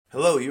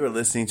Hello, you are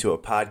listening to a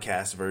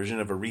podcast version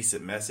of a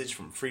recent message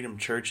from Freedom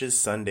Church's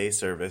Sunday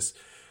service.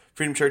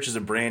 Freedom Church is a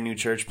brand new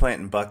church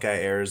plant in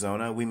Buckeye,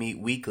 Arizona. We meet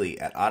weekly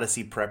at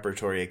Odyssey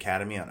Preparatory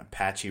Academy on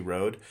Apache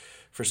Road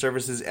for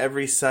services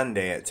every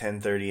Sunday at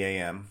 10:30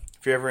 a.m.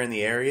 If you're ever in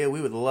the area, we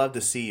would love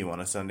to see you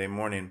on a Sunday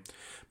morning.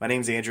 My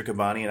name's Andrew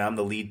Cabani, and I'm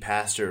the lead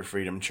pastor of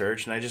Freedom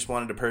Church, and I just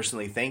wanted to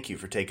personally thank you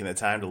for taking the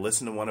time to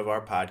listen to one of our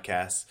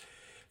podcasts.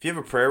 If you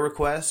have a prayer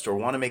request or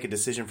want to make a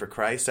decision for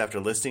Christ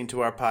after listening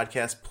to our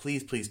podcast,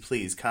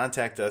 please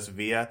contact us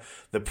via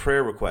the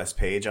prayer request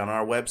page on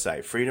our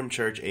website,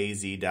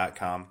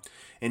 freedomchurchaz.com.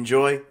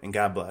 Enjoy, and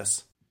God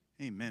bless.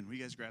 Amen. Will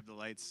you guys grab the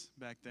lights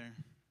back there?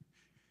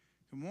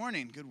 Good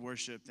morning. Good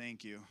worship.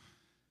 Thank you.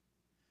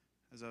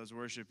 As I was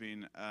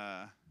worshiping,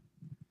 I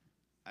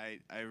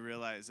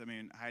realized,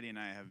 Heidi and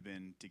I have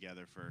been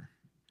together for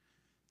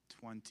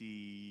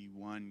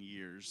 21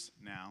 years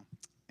now.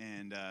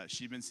 And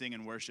she'd been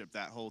singing worship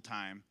that whole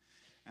time.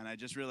 And I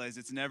just realized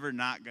it's never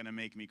not going to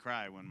make me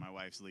cry when my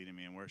wife's leading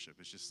me in worship.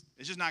 It's just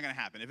not going to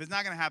happen. If it's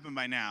not going to happen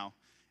by now,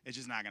 it's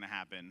just not going to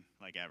happen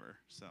like ever.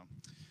 So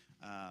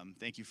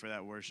thank you for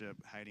that worship,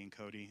 Heidi and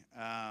Cody.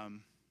 All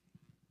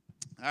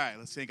right,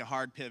 let's take a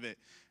hard pivot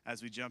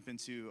as we jump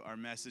into our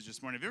message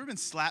this morning. Have you ever been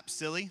slapped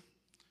silly?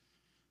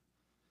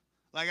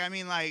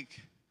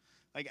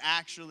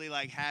 Actually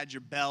had your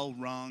bell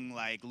rung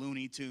like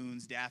Looney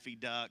Tunes, Daffy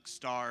Duck,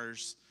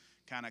 stars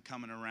kind of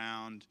coming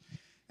around.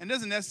 And it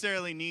doesn't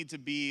necessarily need to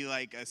be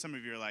like, some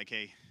of you are like,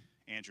 hey,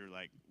 Andrew,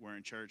 we're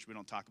in church. We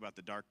don't talk about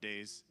the dark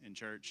days in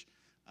church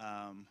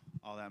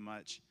all that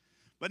much.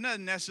 But it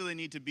doesn't necessarily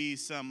need to be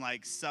some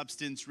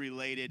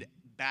substance-related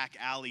back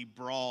alley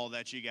brawl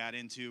that you got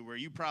into where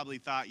you probably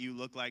thought you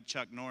looked like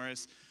Chuck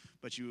Norris,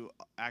 but you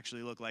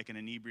actually look like an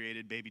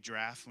inebriated baby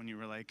giraffe when you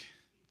were like,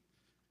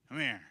 come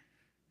here.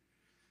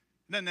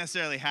 It doesn't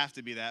necessarily have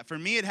to be that. For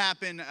me, it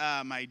happened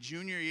my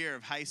junior year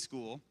of high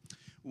school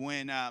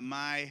when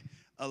my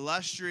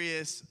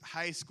illustrious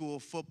high school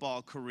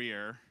football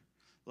career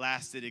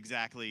lasted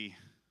exactly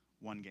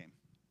one game.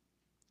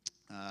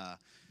 I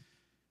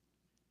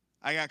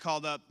got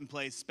called up and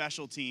played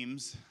special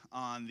teams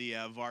on the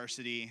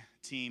varsity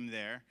team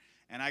there,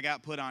 and I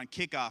got put on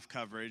kickoff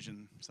coverage,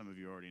 and some of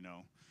you already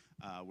know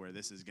where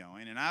this is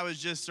going. And I was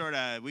just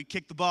we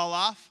kicked the ball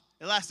off.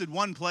 It lasted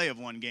one play of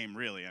one game,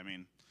 really.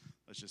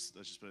 Let's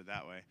just put it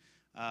that way.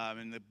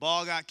 And the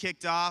ball got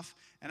kicked off,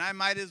 and I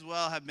might as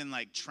well have been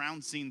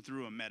trouncing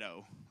through a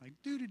meadow.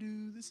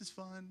 Doo-doo-doo, this is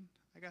fun.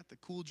 I got the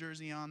cool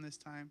jersey on this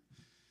time.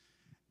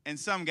 And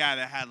some guy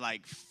that had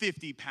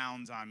 50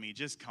 pounds on me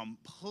just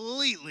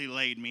completely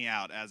laid me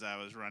out as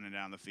I was running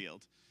down the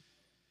field.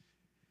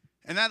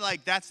 And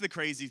that's the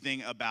crazy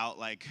thing about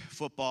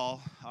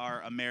football,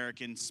 our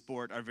American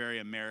sport, our very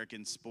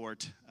American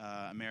sport,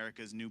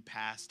 America's new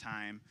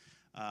pastime,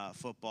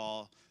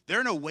 football. There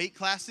are no weight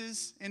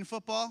classes in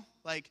football.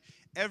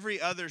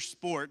 Every other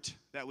sport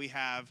that we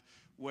have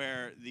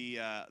where the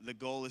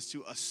goal is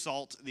to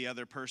assault the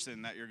other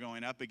person that you're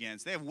going up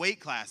against, they have weight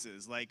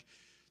classes.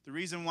 The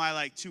reason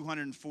why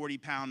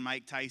 240-pound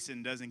Mike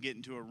Tyson doesn't get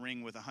into a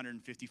ring with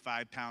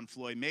 155-pound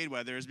Floyd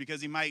Mayweather is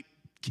because he might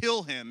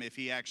kill him if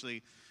he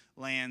actually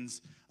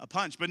lands a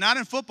punch. But not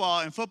in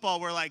football. In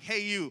football, we're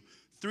hey, you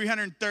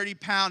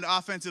 330-pound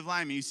offensive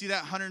lineman. You see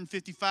that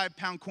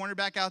 155-pound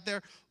cornerback out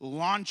there?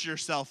 Launch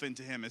yourself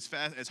into him as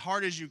fast, as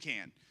hard as you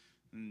can.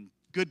 And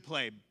good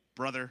play,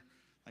 brother.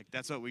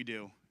 That's what we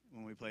do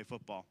when we play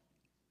football.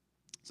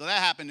 So that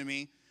happened to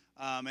me.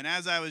 And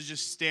as I was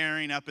just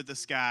staring up at the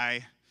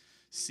sky,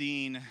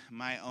 seeing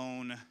my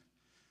own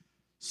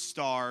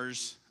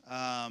stars,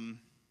 I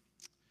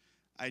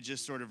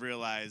just sort of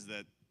realized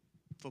that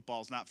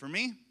football's not for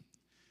me.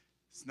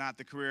 It's not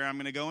the career I'm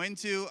going to go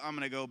into. I'm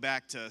going to go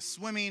back to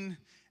swimming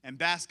and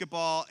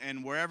basketball,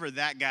 and wherever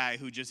that guy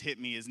who just hit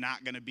me is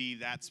not going to be,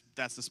 that's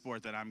the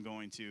sport that I'm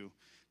going to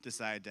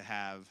decide to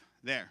have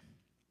there.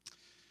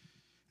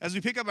 As we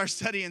pick up our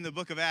study in the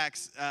book of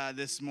Acts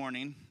this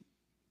morning,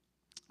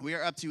 we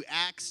are up to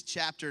Acts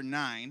chapter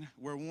 9,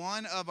 where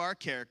one of our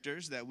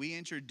characters that we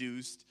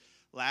introduced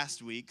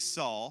last week,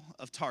 Saul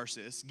of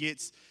Tarsus,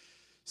 gets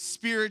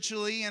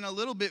spiritually and a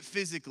little bit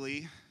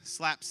physically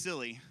slapped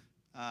silly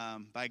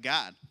by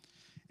God.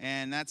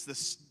 And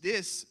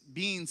this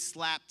being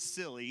slapped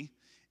silly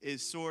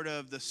is sort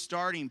of the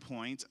starting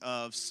point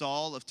of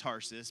Saul of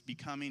Tarsus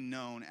becoming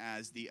known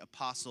as the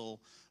Apostle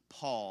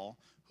Paul,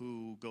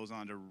 who goes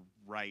on to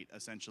write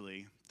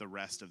essentially the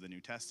rest of the New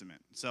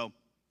Testament. So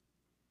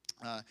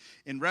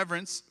in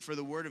reverence for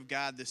the word of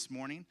God this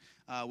morning,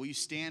 will you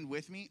stand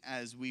with me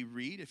as we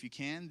read, if you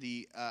can,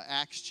 the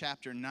Acts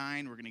chapter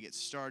 9. We're going to get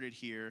started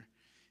here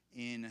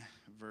in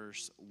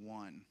verse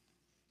 1.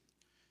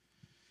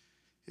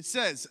 It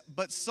says,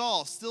 "But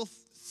Saul,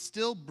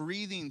 still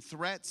breathing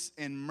threats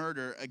and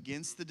murder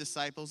against the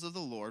disciples of the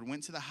Lord,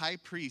 went to the high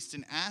priest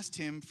and asked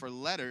him for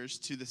letters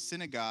to the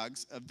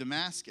synagogues of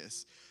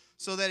Damascus,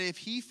 so that if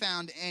he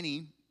found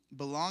any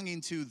belonging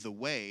to the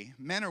way,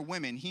 men or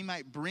women, he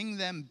might bring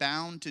them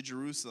bound to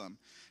Jerusalem.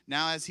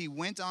 Now as he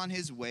went on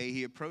his way,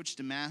 he approached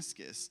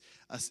Damascus,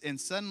 and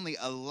suddenly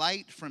a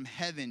light from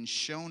heaven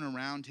shone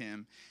around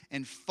him.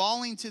 And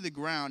falling to the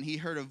ground, he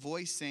heard a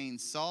voice saying,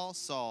 Saul,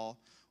 Saul,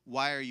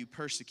 why are you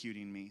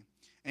persecuting me?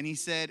 And he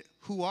said,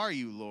 Who are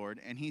you, Lord?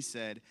 And he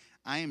said,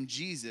 I am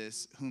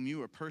Jesus, whom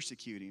you are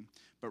persecuting.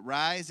 But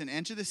rise and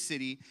enter the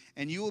city,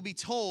 and you will be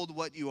told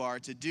what you are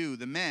to do.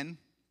 The men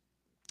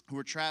who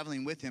were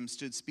traveling with him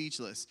stood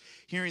speechless,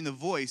 hearing the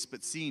voice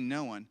but seeing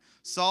no one.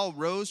 Saul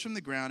rose from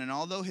the ground, and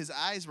although his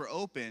eyes were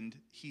opened,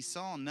 he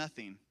saw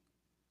nothing.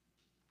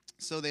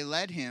 So they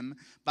led him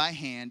by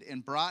hand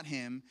and brought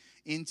him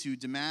into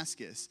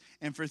Damascus.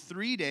 And for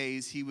 3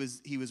 days he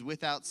was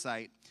without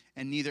sight,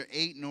 and neither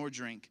ate nor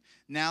drank.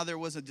 Now there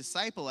was a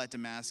disciple at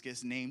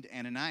Damascus named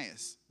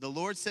Ananias. The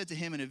Lord said to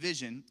him in a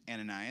vision,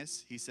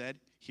 Ananias, he said,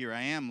 Here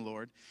I am,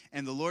 Lord.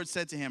 And the Lord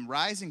said to him,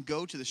 Rise and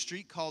go to the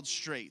street called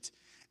Straight,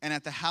 and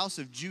at the house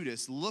of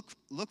Judas, look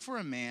for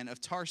a man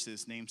of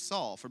Tarsus named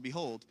Saul, for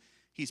behold,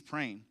 he's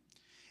praying.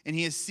 And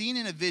he has seen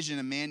in a vision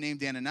a man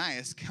named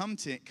Ananias come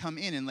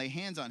in and lay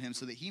hands on him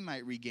so that he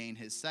might regain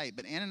his sight.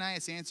 But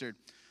Ananias answered,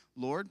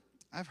 Lord,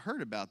 I've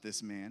heard about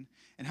this man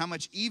and how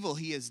much evil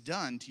he has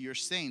done to your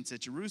saints at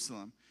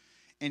Jerusalem.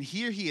 And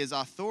here he has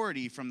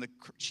authority from the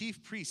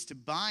chief priests to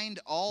bind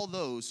all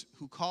those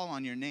who call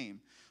on your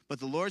name.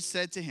 But the Lord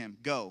said to him,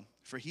 Go,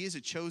 for he is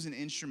a chosen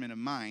instrument of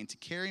mine to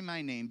carry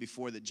my name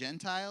before the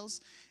Gentiles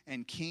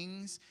and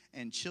kings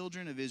and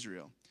children of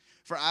Israel.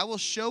 For I will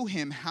show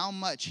him how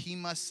much he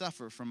must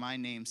suffer for my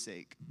name's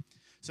sake.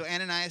 So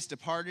Ananias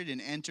departed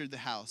and entered the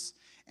house.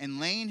 And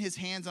laying his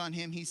hands on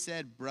him, he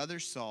said, Brother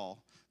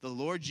Saul, the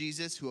Lord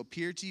Jesus, who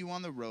appeared to you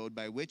on the road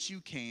by which you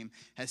came,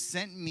 has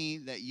sent me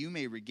that you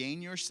may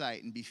regain your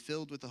sight and be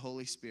filled with the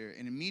Holy Spirit.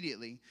 And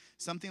immediately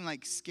something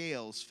like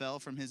scales fell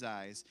from his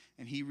eyes,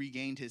 and he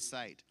regained his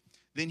sight.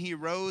 Then he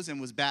arose and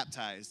was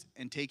baptized,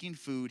 and taking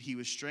food, he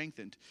was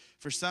strengthened.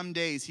 For some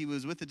days he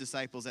was with the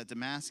disciples at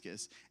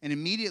Damascus, and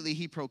immediately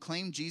he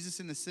proclaimed Jesus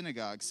in the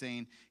synagogue,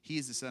 saying, He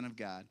is the Son of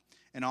God.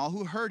 And all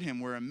who heard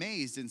him were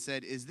amazed and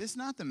said, Is this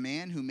not the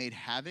man who made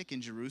havoc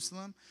in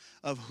Jerusalem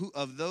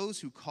of those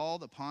who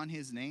called upon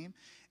his name?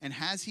 And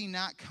has he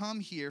not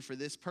come here for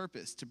this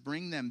purpose, to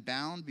bring them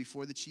bound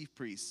before the chief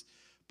priests?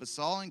 But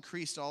Saul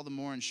increased all the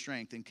more in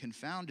strength and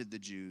confounded the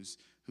Jews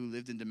who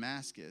lived in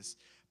Damascus,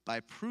 by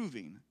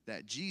proving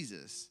that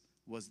Jesus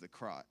was the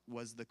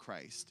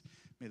Christ.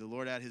 May the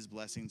Lord add his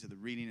blessing to the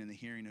reading and the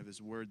hearing of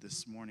his word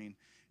this morning.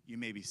 You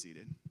may be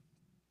seated.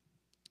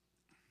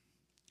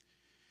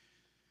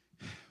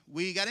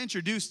 We got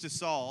introduced to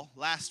Saul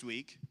last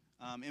week,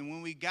 and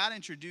when we got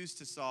introduced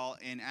to Saul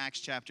in Acts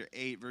chapter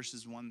 8,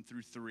 verses 1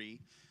 through 3,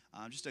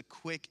 just a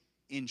quick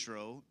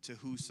intro to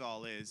who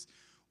Saul is.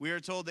 We are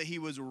told that he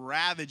was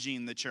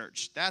ravaging the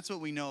church. That's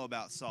what we know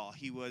about Saul.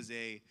 He was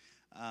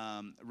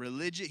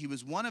he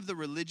was one of the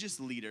religious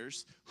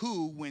leaders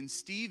who, when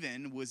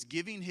Stephen was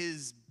giving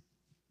his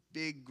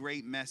big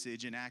great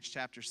message in Acts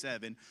chapter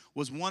 7,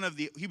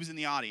 he was in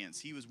the audience.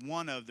 He was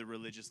one of the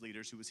religious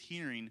leaders who was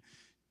hearing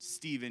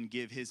Stephen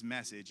give his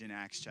message in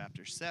Acts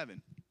chapter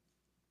 7.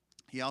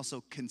 He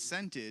also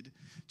consented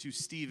to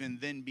Stephen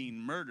then being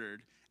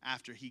murdered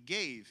after he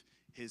gave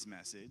his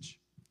message.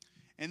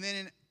 And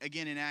then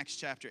again in Acts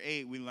chapter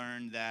 8, we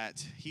learn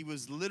that he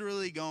was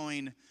literally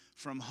going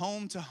from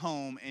home to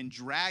home and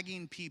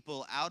dragging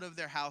people out of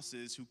their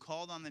houses who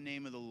called on the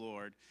name of the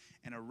Lord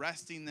and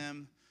arresting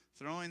them,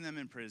 throwing them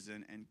in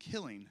prison, and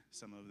killing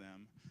some of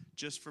them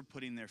just for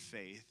putting their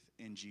faith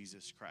in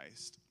Jesus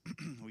Christ.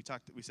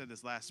 We said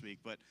this last week,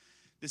 but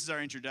this is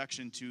our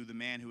introduction to the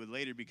man who would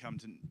later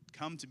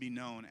come to be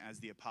known as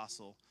the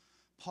Apostle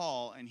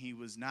Paul, and he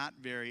was not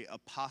very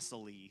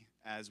apostle-y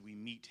as we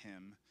meet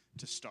him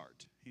to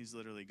start. He's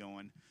literally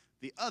going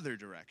the other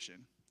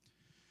direction.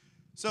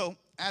 So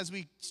as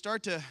we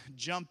start to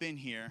jump in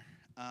here,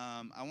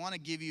 I want to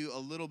give you a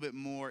little bit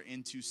more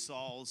into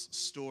Saul's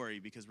story,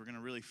 because we're going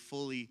to really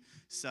fully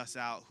suss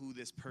out who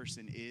this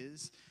person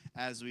is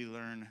as we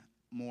learn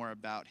more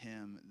about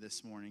him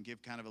this morning,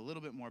 give kind of a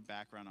little bit more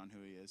background on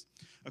who he is.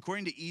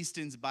 According to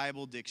Easton's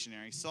Bible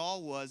Dictionary,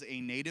 Saul was a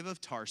native of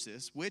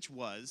Tarsus, which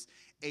was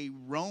a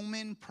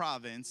Roman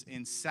province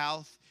in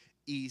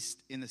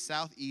the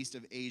southeast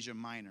of Asia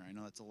Minor. I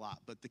know that's a lot,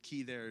 but the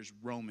key there is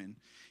Roman.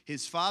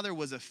 His father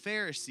was a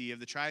Pharisee of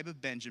the tribe of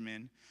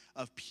Benjamin,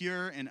 of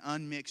pure and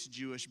unmixed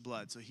Jewish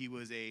blood. So he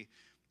was a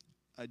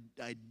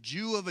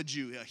Jew of a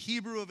Jew, a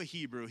Hebrew of a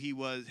Hebrew. He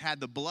had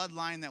the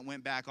bloodline that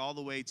went back all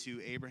the way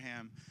to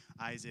Abraham,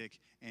 Isaac,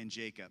 and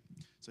Jacob.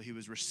 So he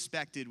was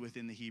respected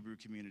within the Hebrew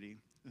community.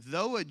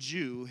 Though a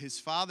Jew, his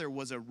father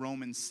was a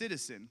Roman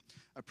citizen,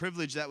 a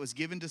privilege that was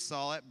given to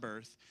Saul at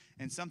birth,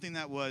 and something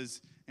that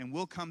was and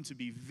will come to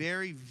be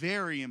very,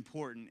 very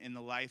important in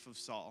the life of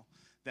Saul,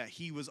 that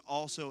he was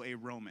also a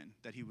Roman,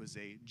 that he was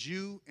a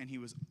Jew and he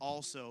was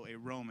also a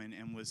Roman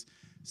and was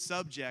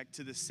subject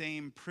to the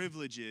same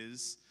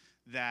privileges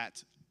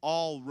that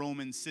all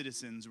Roman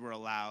citizens were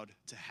allowed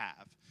to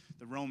have.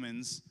 The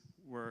Romans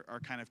are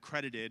kind of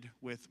credited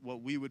with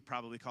what we would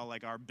probably call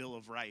like our Bill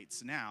of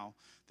Rights now.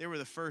 They were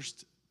the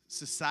first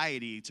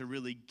society to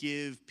really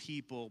give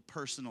people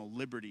personal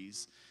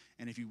liberties.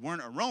 And if you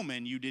weren't a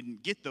Roman, you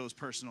didn't get those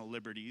personal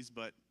liberties,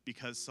 but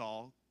because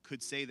Saul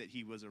could say that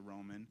he was a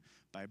Roman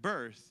by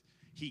birth,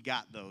 he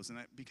got those, and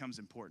that becomes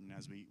important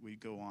as we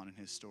go on in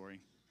his story.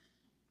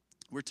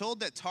 We're told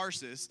that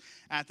Tarsus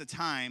at the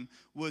time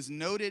was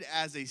noted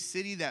as a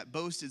city that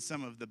boasted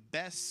some of the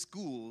best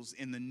schools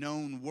in the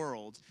known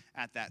world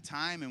at that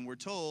time, and we're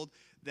told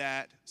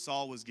that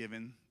Saul was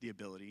given the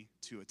ability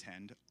to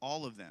attend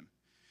all of them.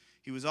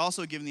 He was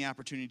also given the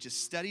opportunity to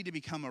study to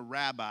become a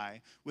rabbi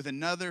with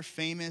another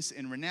famous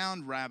and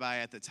renowned rabbi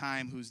at the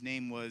time whose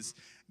name was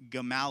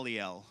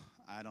Gamaliel.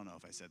 I don't know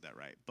if I said that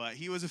right, but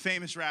he was a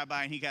famous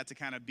rabbi, and he got to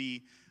kind of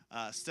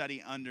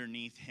study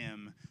underneath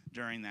him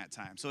during that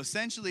time. So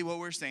essentially what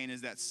we're saying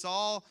is that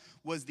Saul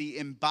was the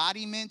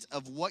embodiment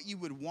of what you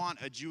would want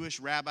a Jewish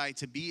rabbi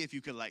to be if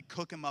you could like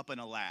cook him up in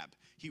a lab.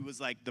 He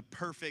was like the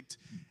perfect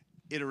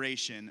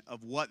iteration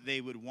of what they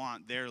would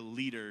want their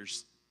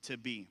leaders to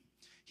be.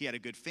 He had a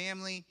good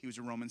family. He was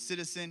a Roman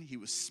citizen. He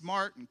was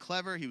smart and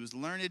clever. He was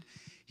learned.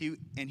 He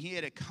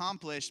had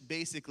accomplished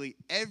basically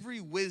every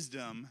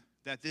wisdom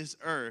that this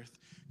earth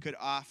could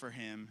offer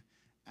him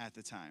at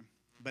the time.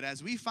 But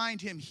as we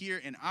find him here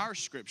in our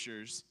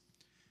scriptures,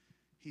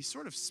 he's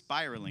sort of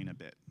spiraling a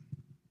bit.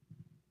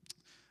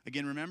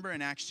 Again, remember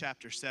in Acts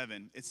chapter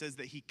 7, it says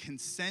that he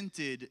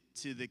consented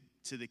to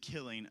the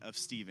killing of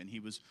Stephen. He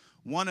was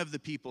one of the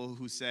people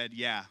who said,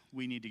 yeah,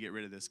 we need to get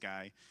rid of this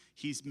guy.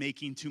 He's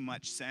making too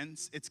much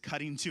sense. It's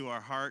cutting to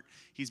our heart.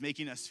 He's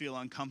making us feel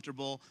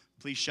uncomfortable.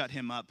 Please shut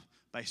him up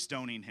by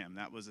stoning him.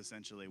 That was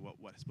essentially what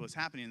was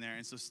happening there.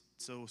 And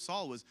so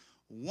Saul was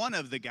one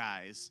of the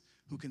guys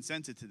who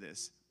consented to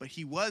this, but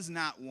he was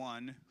not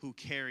one who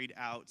carried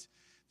out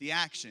the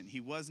action. He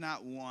was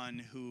not one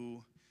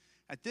who,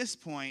 at this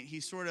point,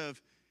 he sort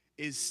of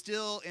is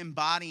still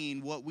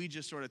embodying what we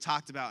just sort of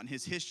talked about in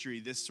his history,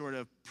 this sort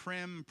of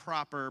prim,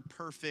 proper,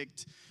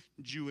 perfect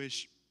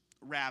Jewish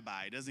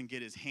rabbi. Doesn't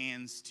get his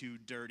hands too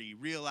dirty,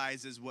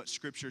 realizes what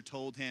Scripture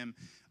told him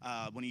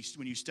when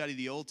you study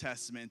the Old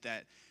Testament,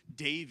 that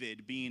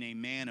David, being a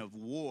man of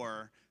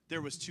war,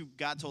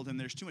 God told him,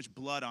 there's too much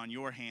blood on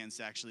your hands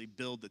to actually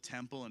build the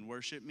temple and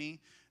worship me.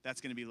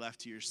 That's going to be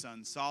left to your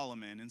son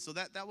Solomon. And so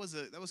that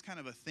was kind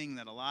of a thing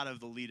that a lot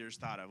of the leaders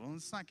thought of. Well,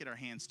 let's not get our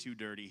hands too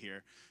dirty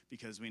here,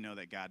 because we know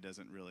that God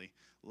doesn't really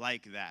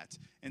like that.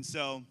 And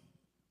so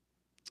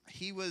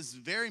he was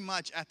very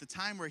much at the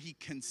time where he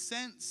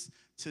consents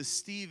to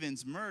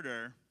Stephen's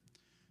murder,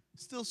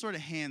 still sort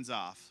of hands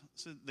off.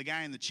 So the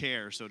guy in the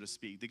chair, so to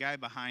speak, the guy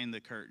behind the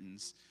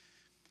curtains.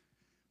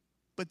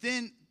 But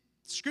then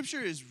Scripture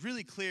is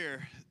really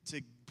clear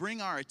to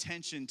bring our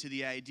attention to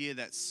the idea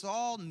that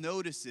Saul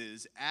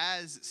notices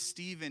as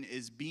Stephen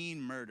is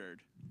being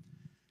murdered,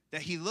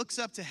 that he looks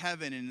up to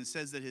heaven and it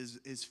says that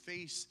his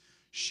face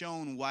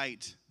shone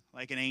white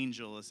like an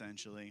angel,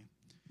 essentially,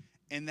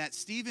 and that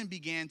Stephen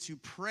began to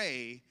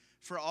pray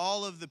for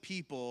all of the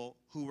people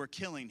who were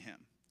killing him.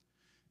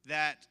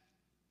 That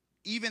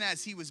even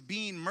as he was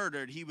being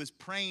murdered, he was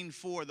praying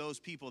for those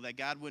people, that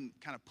God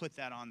wouldn't kind of put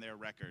that on their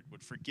record,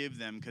 would forgive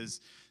them because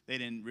they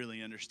didn't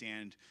really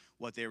understand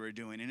what they were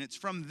doing. And it's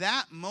from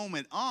that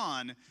moment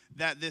on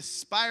that this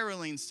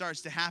spiraling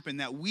starts to happen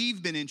that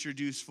we've been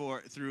introduced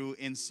through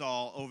in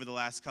Saul over the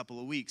last couple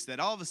of weeks.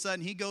 That all of a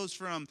sudden he goes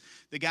from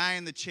the guy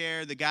in the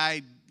chair, the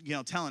guy,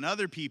 telling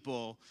other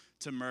people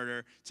to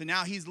murder, to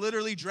now he's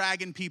literally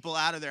dragging people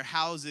out of their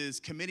houses,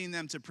 committing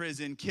them to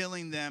prison,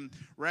 killing them,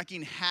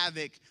 wreaking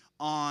havoc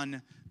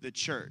on the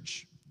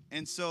church.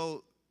 And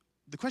so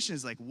the question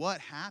is, what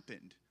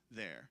happened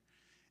there?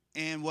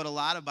 And what a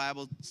lot of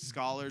Bible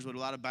scholars, what a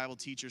lot of Bible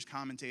teachers,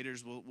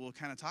 commentators will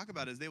kind of talk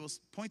about is they will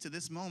point to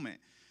this moment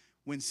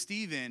when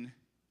Stephen,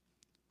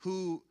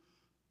 who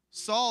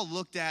Saul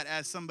looked at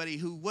as somebody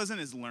who wasn't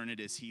as learned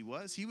as he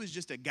was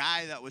just a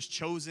guy that was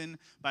chosen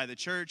by the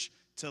church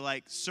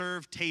to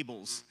serve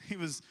tables. He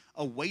was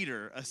a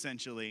waiter,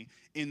 essentially,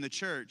 in the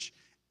church.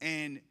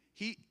 And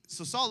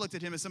so Saul looked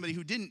at him as somebody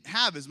who didn't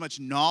have as much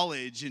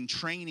knowledge and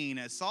training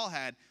as Saul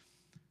had,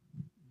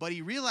 but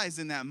he realized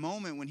in that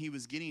moment when he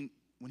was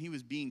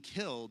being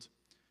killed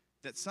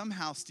that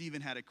somehow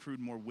Stephen had accrued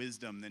more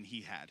wisdom than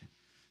he had.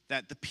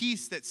 That the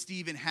peace that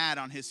Stephen had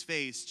on his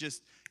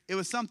face, it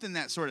was something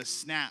that sort of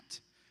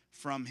snapped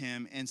from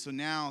him, and so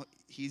now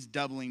he's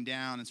doubling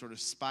down and sort of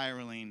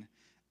spiraling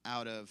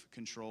out of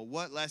control.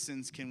 What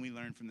lessons can we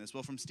learn from this?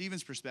 Well, from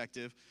Stephen's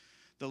perspective,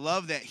 the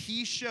love that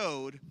he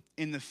showed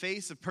in the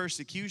face of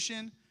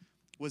persecution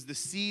was the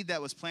seed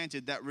that was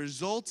planted that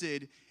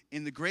resulted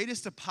in the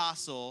greatest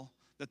apostle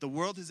that the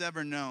world has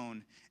ever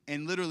known,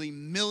 and literally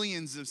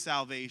millions of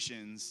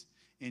salvations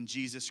in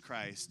Jesus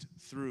Christ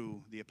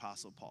through the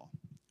Apostle Paul.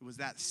 It was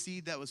that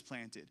seed that was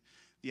planted.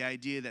 The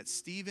idea that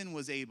Stephen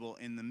was able,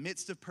 in the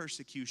midst of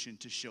persecution,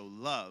 to show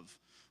love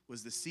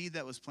was the seed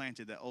that was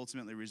planted that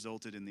ultimately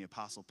resulted in the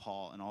Apostle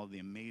Paul and all of the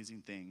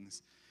amazing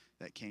things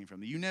that came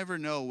from it. You never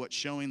know what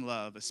showing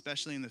love,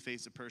 especially in the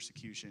face of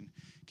persecution,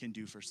 can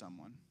do for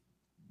someone.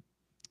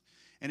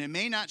 And it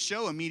may not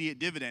show immediate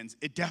dividends.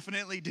 It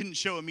definitely didn't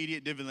show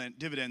immediate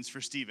dividends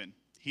for Stephen.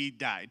 He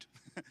died.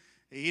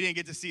 He didn't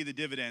get to see the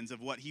dividends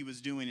of what he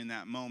was doing in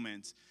that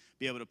moment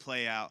be able to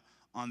play out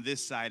on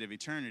this side of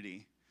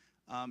eternity.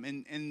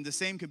 And the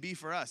same could be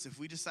for us. If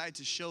we decide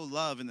to show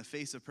love in the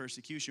face of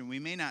persecution, we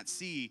may not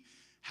see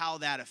how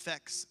that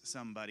affects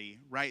somebody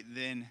right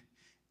then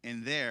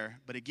and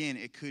there. But again,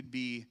 it could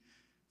be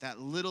that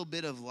little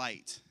bit of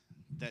light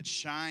that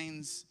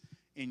shines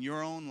in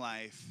your own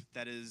life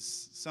that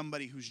is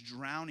somebody who's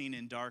drowning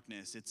in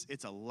darkness.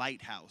 It's a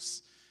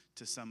lighthouse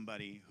to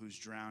somebody who's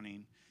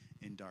drowning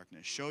in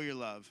darkness. Show your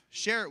love.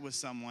 Share it with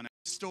someone at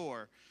the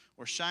store,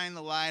 or shine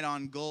the light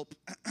on Gulp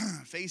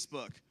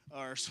Facebook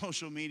or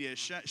social media.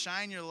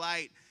 Shine your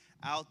light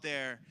out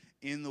there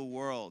in the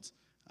world.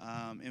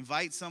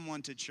 Invite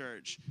someone to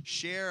church.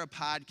 Share a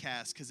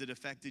podcast because it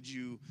affected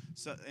you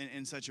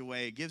in such a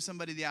way. Give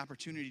somebody the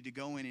opportunity to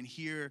go in and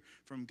hear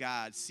from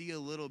God. See a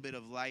little bit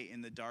of light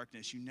in the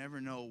darkness. You never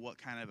know what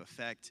kind of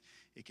effect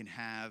it can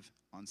have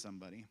on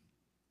somebody.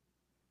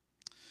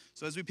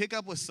 So as we pick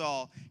up with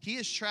Saul, he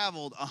has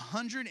traveled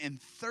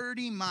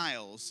 130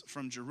 miles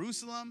from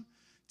Jerusalem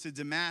to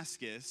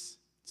Damascus.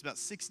 It's about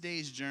 6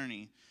 days'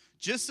 journey,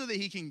 just so that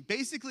he can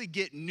basically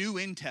get new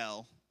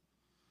intel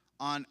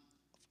on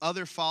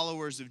other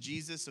followers of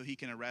Jesus so he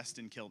can arrest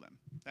and kill them.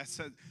 That's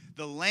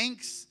the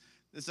lengths.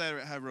 This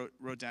I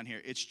wrote down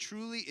here. It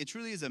truly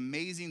is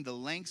amazing the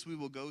lengths we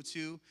will go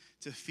to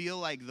feel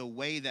like the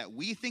way that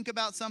we think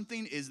about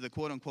something is the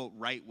quote-unquote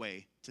right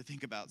way to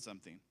think about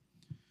something.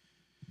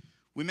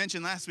 We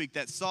mentioned last week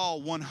that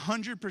Saul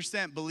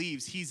 100%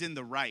 believes he's in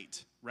the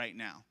right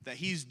now, that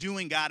he's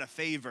doing God a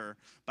favor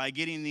by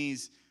getting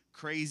these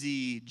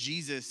crazy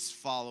Jesus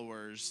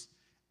followers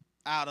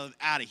out of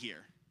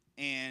here.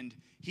 And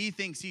he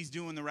thinks he's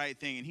doing the right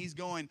thing, and he's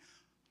going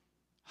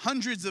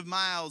hundreds of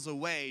miles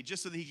away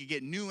just so that he could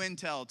get new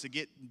intel to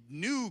get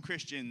new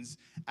Christians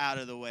out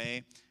of the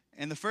way.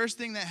 And the first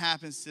thing that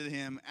happens to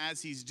him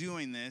as he's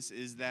doing this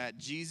is that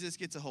Jesus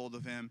gets a hold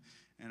of him,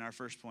 and our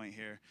first point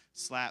here,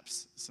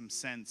 slaps some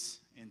sense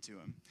into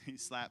him. He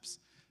slaps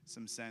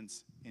some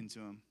sense into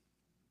him.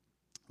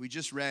 We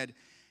just read,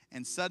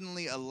 and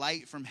suddenly a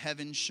light from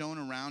heaven shone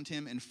around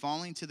him, and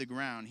falling to the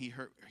ground, he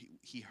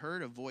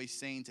heard a voice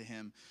saying to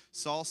him,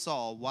 Saul,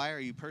 Saul, why are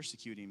you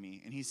persecuting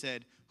me? And he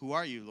said, who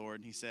are you,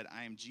 Lord? And he said,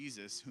 I am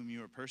Jesus, whom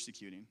you are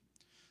persecuting.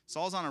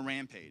 Saul's on a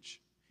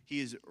rampage. He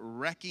is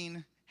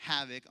wrecking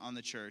havoc on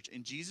the church,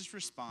 and Jesus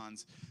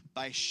responds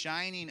by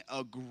shining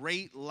a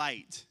great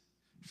light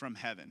from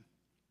heaven.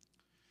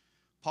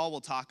 Paul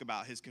will talk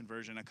about his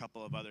conversion a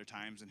couple of other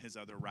times in his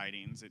other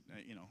writings.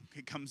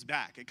 It comes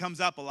back. It comes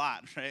up a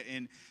lot, right?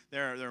 And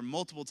there are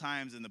multiple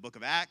times in the book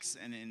of Acts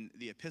and in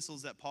the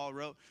epistles that Paul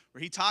wrote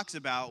where he talks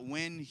about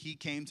when he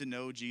came to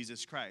know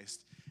Jesus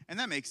Christ. And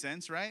that makes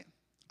sense, right?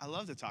 I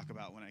love to talk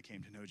about when I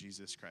came to know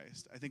Jesus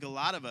Christ. I think a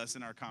lot of us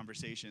in our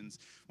conversations,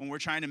 when we're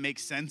trying to make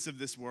sense of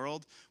this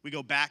world, we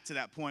go back to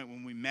that point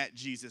when we met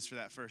Jesus for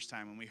that first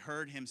time, when we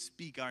heard him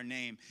speak our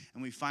name,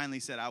 and we finally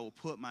said, I will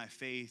put my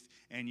faith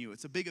in you.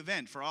 It's a big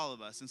event for all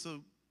of us. And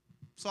so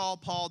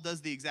Paul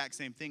does the exact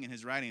same thing in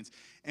his writings.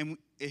 And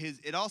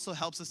it also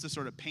helps us to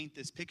sort of paint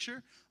this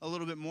picture a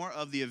little bit more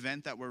of the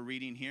event that we're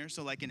reading here.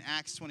 So like in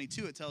Acts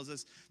 22, it tells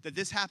us that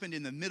this happened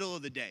in the middle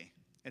of the day.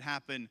 It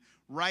happened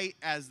right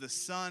as the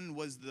sun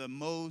was the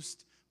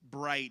most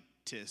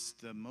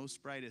brightest. The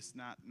most brightest,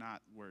 not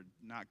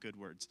good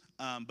words.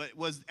 But it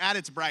was at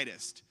its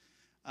brightest.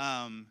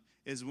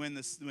 Is when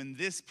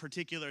this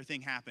particular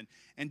thing happened.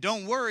 And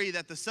don't worry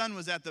that the sun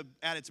was at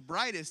its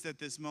brightest at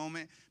this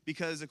moment,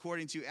 because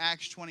according to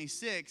Acts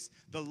 26,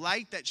 the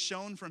light that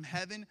shone from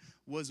heaven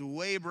was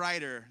way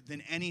brighter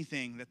than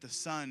anything that the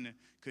sun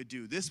could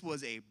do. This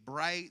was a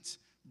bright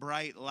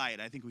light.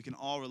 I think we can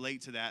all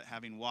relate to that,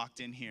 having walked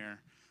in here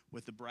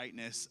with the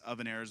brightness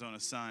of an Arizona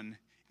sun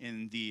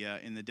in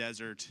the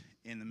desert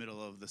in the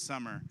middle of the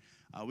summer.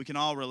 We can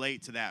all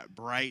relate to that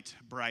bright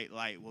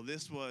light. Well,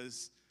 this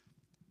was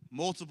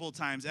multiple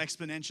times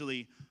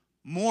exponentially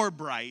more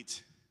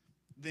bright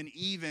than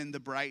even the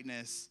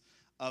brightness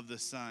of the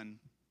sun.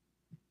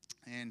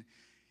 And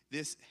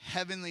this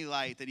heavenly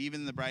light that even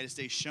in the brightest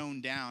day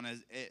shone down,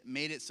 as it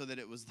made it so that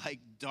it was like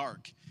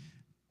dark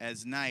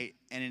as night,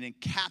 and it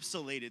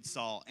encapsulated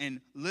Saul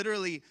and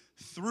literally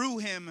threw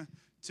him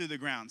to the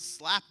ground,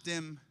 slapped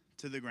him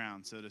to the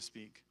ground, so to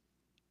speak.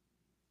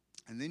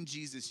 And then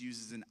Jesus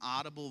uses an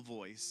audible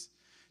voice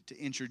to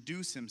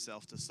introduce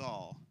himself to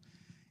Saul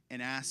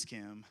and ask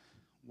him,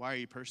 why are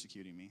you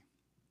persecuting me?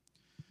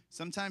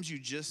 Sometimes you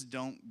just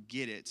don't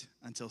get it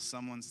until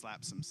someone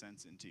slaps some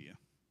sense into you.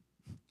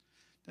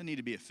 Doesn't need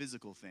to be a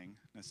physical thing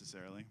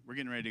necessarily. We're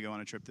getting ready to go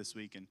on a trip this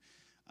week, and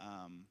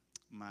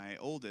my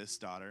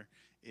oldest daughter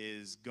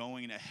is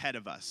going ahead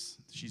of us.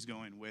 She's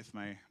going with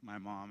my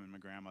mom and my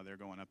grandma. They're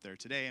going up there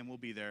today, and we'll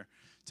be there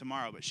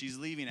tomorrow. But she's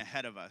leaving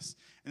ahead of us.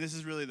 And this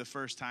is really the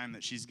first time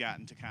that she's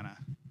gotten to kind of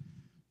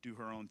do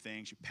her own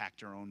thing. She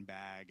packed her own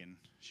bag, and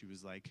she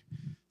was like,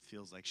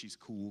 feels like she's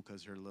cool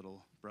because her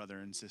little brother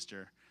and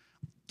sister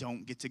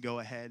don't get to go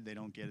ahead. They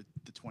don't get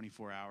the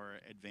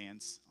 24-hour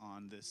advance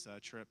on this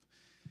trip.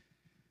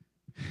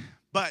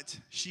 But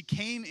she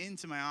came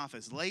into my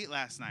office late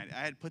last night. I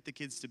had put the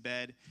kids to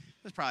bed.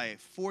 It was probably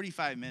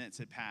 45 minutes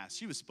had passed.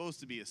 She was supposed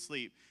to be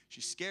asleep.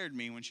 She scared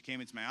me when she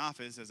came into my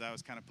office as I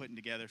was kind of putting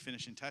together,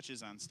 finishing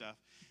touches on stuff.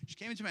 She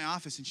came into my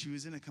office, and she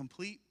was in a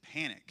complete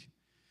panic.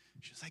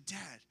 She was like,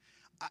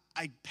 Dad,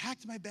 I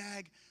packed my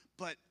bag,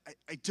 but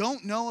I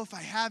don't know if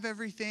I have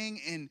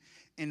everything,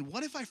 and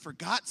what if I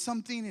forgot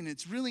something, and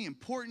it's really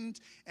important,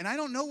 and I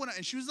don't know what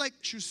and she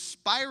was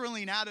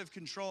spiraling out of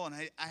control, and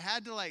I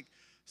had to,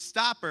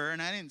 stop her,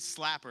 and I didn't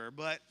slap her,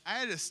 but I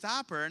had to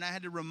stop her, and I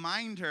had to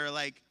remind her,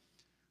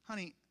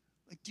 honey,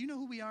 do you know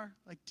who we are?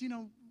 Do you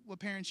know what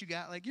parents you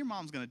got? Your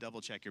mom's going to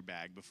double check your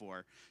bag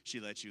before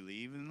she lets you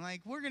leave, and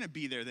we're going to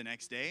be there the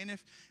next day, and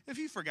if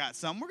you forgot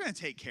something, we're going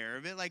to take care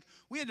of it.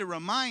 We had to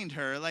remind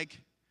her,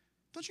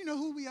 don't you know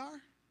who we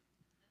are?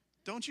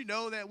 Don't you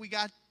know that we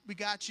got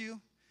you?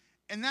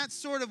 And that's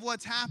sort of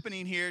what's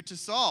happening here to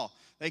Saul.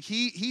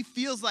 He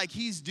feels like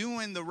he's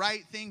doing the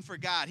right thing for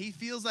God. He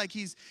feels like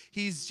he's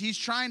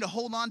trying to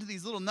hold on to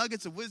these little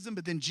nuggets of wisdom,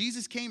 but then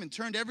Jesus came and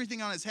turned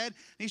everything on his head. And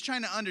he's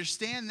trying to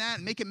understand that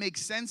and make it make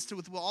sense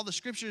with all the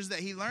scriptures that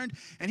he learned.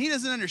 And he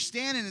doesn't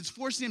understand, and it's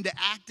forcing him to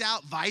act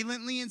out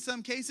violently in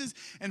some cases.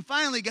 And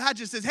finally, God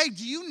just says, hey,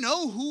 do you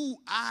know who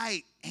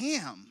I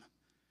am?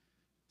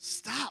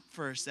 Stop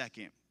for a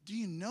second. Do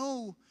you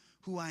know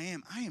who I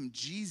am? I am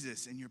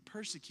Jesus, and you're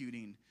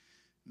persecuting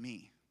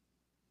me.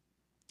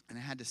 And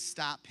I had to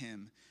stop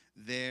him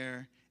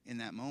there in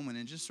that moment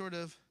and just sort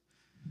of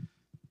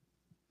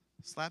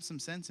slap some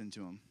sense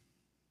into him.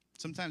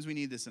 Sometimes we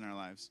need this in our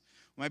lives.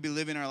 We might be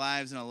living our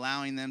lives and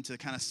allowing them to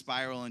kind of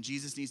spiral, and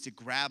Jesus needs to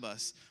grab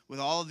us with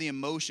all of the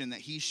emotion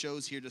that he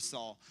shows here to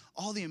Saul.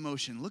 All the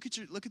emotion. Look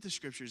at the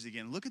scriptures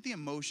again. Look at the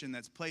emotion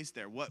that's placed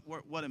there.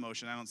 What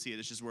emotion? I don't see it.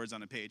 It's just words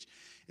on a page.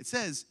 It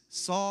says,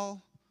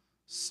 Saul,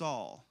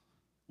 Saul,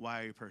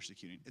 why are you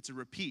persecuting? It's a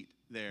repeat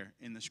there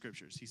in the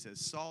scriptures. He says,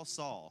 Saul,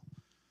 Saul,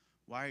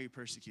 why are you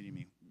persecuting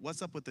me?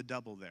 What's up with the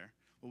double there?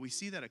 Well, we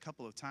see that a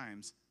couple of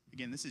times.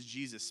 Again, this is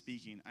Jesus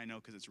speaking. I know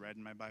because it's red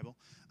in my Bible.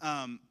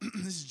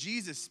 This is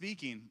Jesus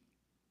speaking.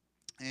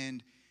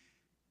 And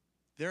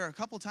there are a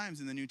couple times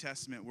in the New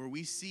Testament where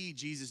we see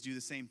Jesus do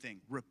the same thing.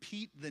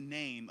 Repeat the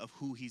name of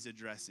who he's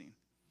addressing.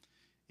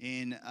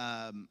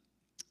 When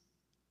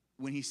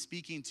he's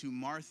speaking to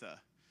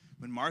Martha,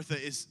 when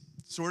Martha is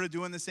sort of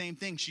doing the same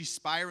thing. She's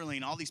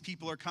spiraling. All these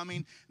people are coming,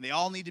 and they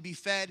all need to be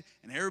fed,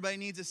 and everybody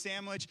needs a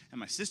sandwich, and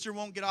my sister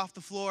won't get off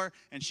the floor,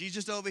 and she's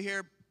just over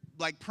here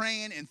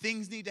praying, and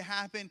things need to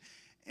happen.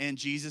 And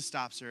Jesus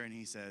stops her, and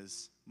he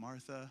says,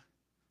 Martha,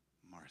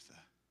 Martha,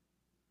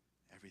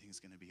 everything's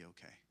going to be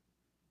okay.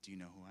 Do you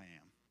know who I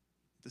am?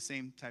 The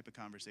same type of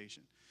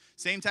conversation.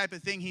 Same type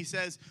of thing he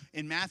says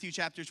in Matthew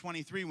chapter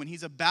 23 when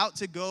he's about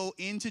to go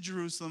into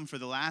Jerusalem for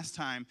the last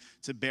time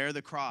to bear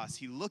the cross.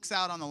 He looks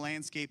out on the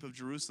landscape of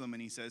Jerusalem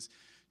and he says,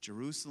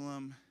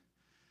 Jerusalem,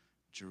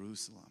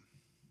 Jerusalem,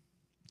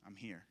 I'm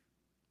here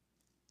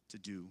to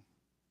do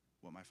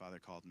what my Father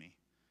called me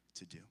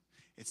to do.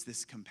 It's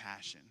this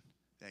compassion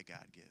that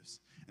God gives.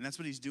 And that's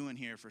what he's doing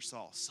here for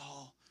Saul.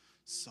 Saul,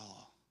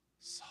 Saul,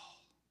 Saul,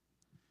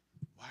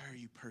 why are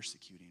you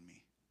persecuting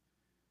me?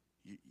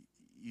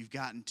 You've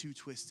gotten too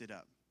twisted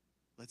up.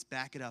 Let's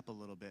back it up a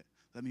little bit.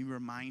 Let me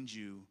remind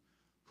you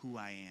who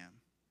I am.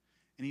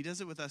 And he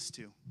does it with us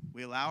too.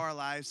 We allow our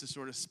lives to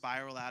sort of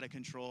spiral out of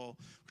control.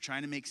 We're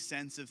trying to make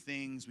sense of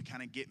things. We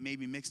kind of get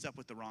maybe mixed up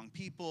with the wrong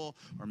people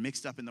or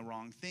mixed up in the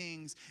wrong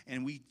things.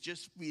 And we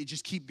just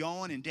keep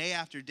going, and day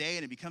after day,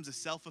 and it becomes a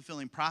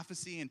self-fulfilling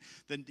prophecy. And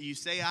then you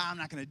say, I'm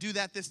not going to do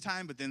that this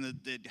time, but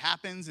then it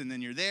happens, and then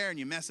you're there, and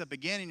you mess up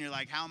again, and you're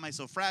like, how am I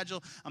so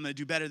fragile? I'm going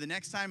to do better the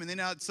next time. And then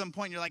at some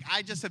point, you're like,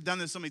 I just have done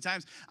this so many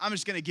times, I'm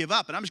just going to give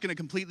up, and I'm just going to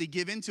completely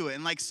give into it.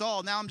 And like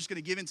Saul, now I'm just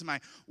going to give into my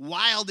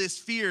wildest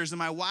fears and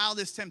my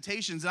wildest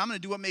temptations, and I'm going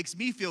to do what makes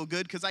me feel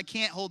good because I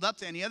can't hold up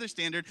to any other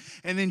standard.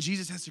 And then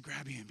Jesus has to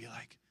grab you and be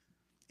like,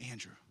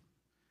 Andrew,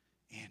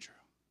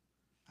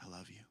 I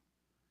love you.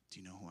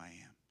 Do you know who I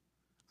am?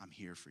 I'm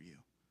here for you.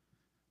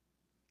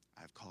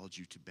 I've called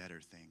you to better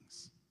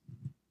things,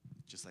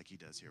 just like he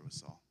does here with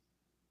Saul.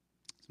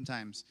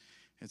 Sometimes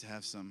you have to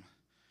have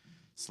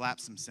slap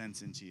some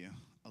sense into you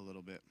a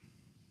little bit.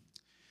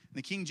 And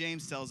the King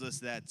James tells us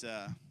that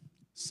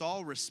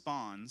Saul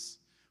responds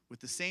with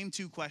the same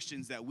two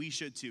questions that we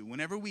should too.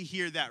 Whenever we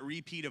hear that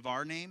repeat of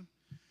our name,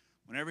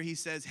 whenever he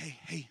says,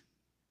 hey,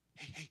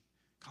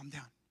 calm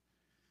down,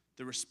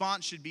 the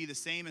response should be the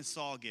same as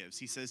Saul gives.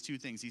 He says two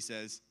things. He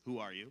says, who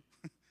are you?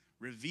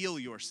 Reveal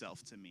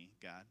yourself to me,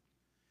 God.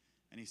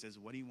 And he says,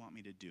 what do you want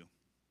me to do?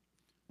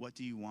 What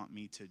do you want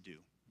me to do?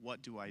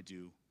 What do I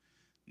do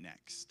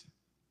next?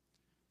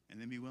 And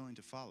then be willing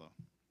to follow.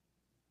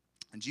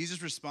 And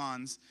Jesus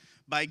responds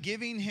by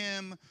giving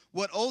him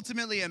what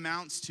ultimately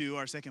amounts to,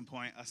 our second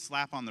point, a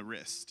slap on the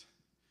wrist.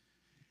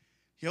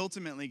 He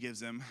ultimately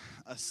gives him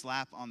a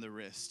slap on the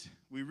wrist.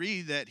 We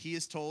read that he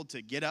is told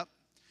to get up,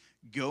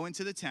 go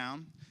into the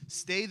town,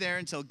 stay there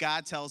until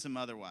God tells him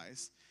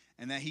otherwise,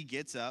 and that he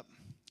gets up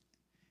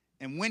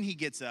And when he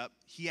gets up,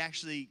 he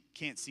actually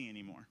can't see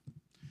anymore.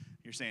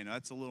 You're saying, oh,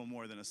 that's a little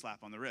more than a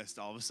slap on the wrist.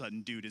 All of a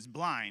sudden, dude is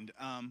blind.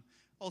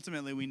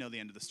 Ultimately, we know the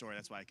end of the story.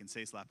 That's why I can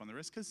say slap on the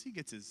wrist, because he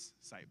gets his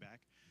sight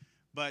back.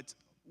 But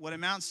what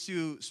amounts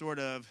to sort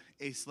of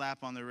a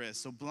slap on the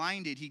wrist. So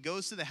blinded, he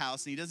goes to the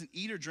house, and he doesn't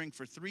eat or drink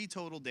for 3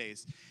 total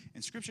days.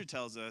 And Scripture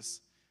tells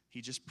us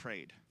he just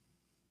prayed.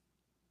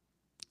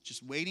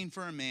 Just waiting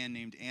for a man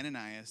named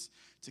Ananias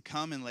to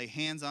come and lay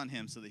hands on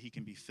him so that he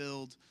can be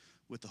filled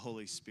with the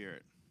Holy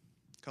Spirit.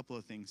 A couple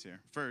of things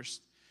here.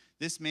 First,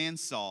 this man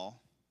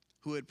Saul,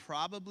 who had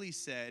probably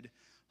said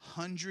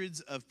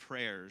hundreds of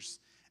prayers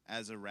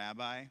as a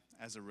rabbi,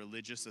 as a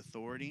religious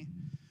authority,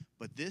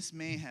 but this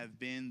may have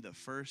been the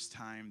first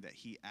time that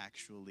he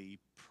actually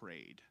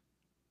prayed.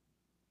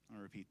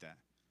 I'll repeat that.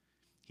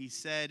 He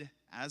said,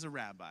 as a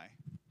rabbi,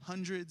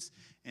 hundreds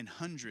and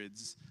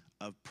hundreds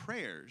of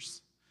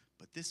prayers,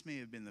 but this may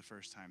have been the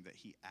first time that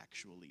he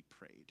actually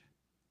prayed.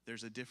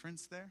 There's a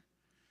difference there.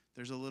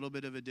 There's a little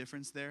bit of a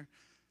difference there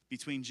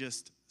between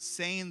just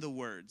saying the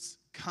words,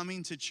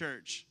 coming to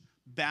church,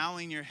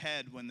 bowing your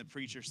head when the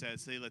preacher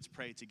says, "Say, let's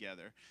pray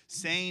together,"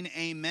 saying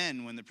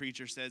amen when the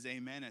preacher says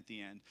amen at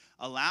the end,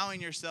 allowing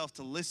yourself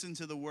to listen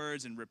to the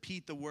words and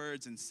repeat the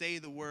words and say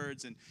the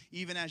words, and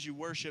even as you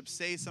worship,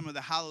 say some of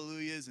the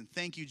hallelujahs and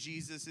thank you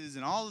Jesuses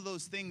and all of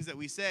those things that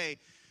we say.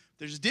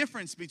 There's a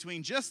difference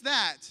between just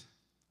that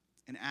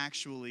and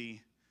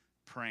actually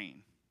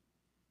praying.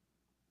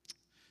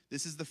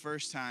 This is the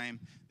first time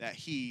that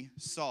he,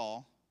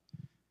 Saul,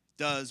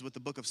 does what the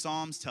book of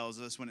Psalms tells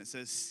us when it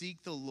says,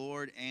 seek the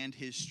Lord and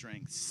his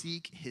strength.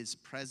 Seek his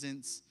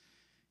presence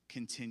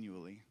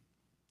continually.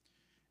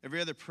 Every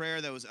other prayer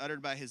that was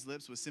uttered by his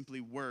lips was simply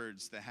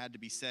words that had to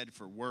be said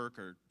for work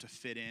or to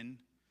fit in.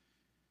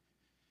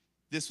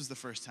 This was the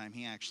first time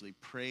he actually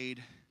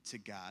prayed to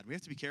God. We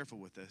have to be careful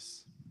with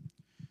this.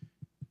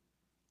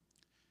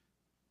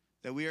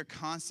 That we are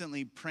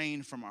constantly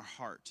praying from our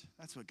heart.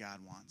 That's what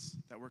God wants.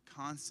 That we're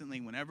constantly,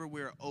 whenever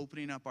we're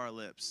opening up our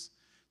lips,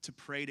 to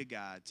pray to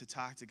God, to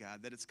talk to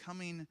God, that it's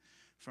coming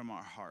from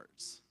our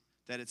hearts.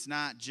 That it's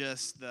not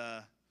just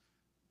I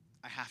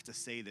have to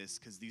say this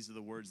because these are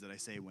the words that I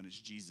say when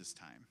it's Jesus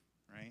time,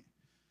 right?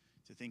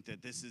 To think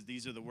that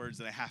these are the words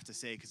that I have to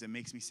say because it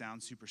makes me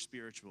sound super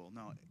spiritual.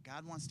 No,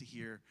 God wants to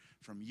hear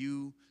from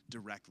you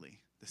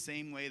directly. The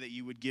same way that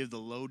you would give the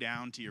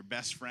lowdown to your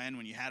best friend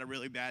when you had a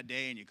really bad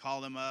day and you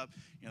call them up.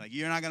 You're like,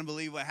 you're not going to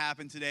believe what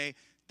happened today.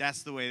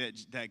 That's the way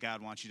that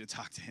God wants you to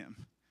talk to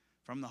him,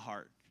 from the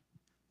heart.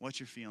 What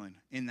you're feeling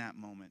in that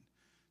moment.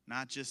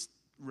 Not just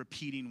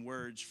repeating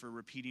words for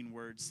repeating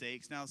words'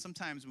 sakes. Now,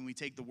 sometimes when we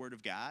take the word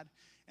of God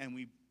and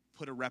we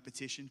put a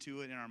repetition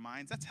to it in our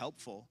minds, that's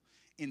helpful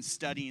in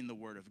studying the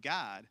word of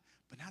God,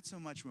 but not so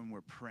much when we're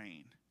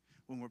praying.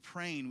 When we're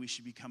praying, we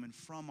should be coming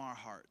from our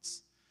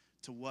hearts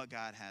to what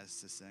God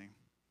has to say.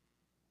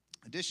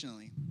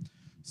 Additionally,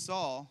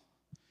 Saul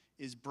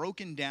is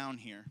broken down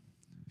here,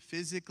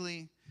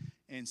 physically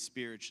and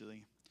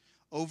spiritually.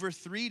 Over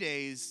 3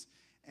 days,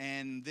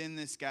 and then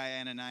this guy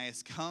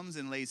Ananias comes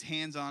and lays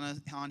hands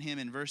on him,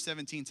 and verse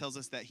 17 tells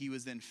us that he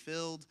was then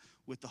filled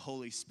with the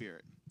Holy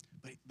Spirit.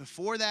 But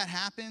before that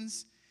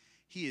happens,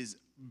 he is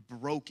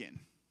broken.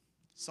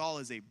 Saul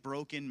is a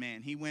broken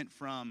man. He went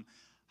from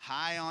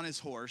high on his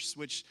horse,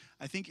 which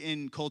I think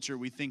in culture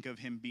we think of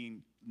him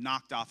being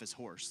knocked off his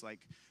horse. Like,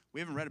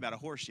 we haven't read about a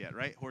horse yet,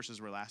 right? Horses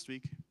were last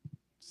week.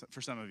 So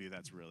for some of you,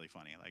 that's really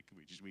funny. Like,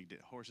 we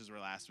did, horses were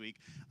last week.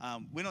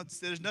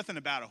 There's nothing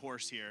about a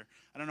horse here.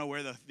 I don't know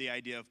where the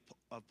idea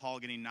of Paul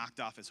getting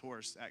knocked off his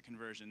horse at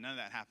conversion. None of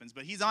that happens.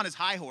 But he's on his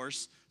high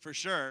horse for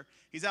sure.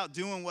 He's out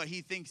doing what he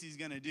thinks he's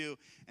going to do.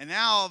 And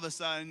now all of a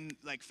sudden,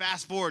 like,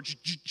 fast forward,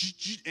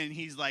 and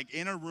he's like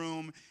in a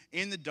room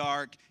in the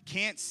dark,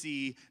 can't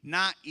see,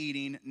 not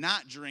eating,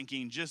 not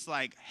drinking, just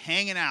like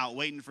hanging out,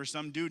 waiting for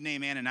some dude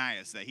named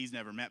Ananias that he's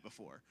never met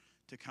before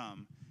to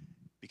come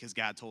because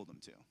God told him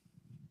to.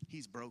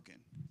 He's broken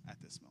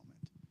at this moment.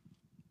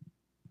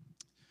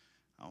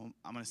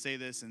 I'm going to say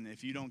this, and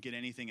if you don't get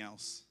anything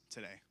else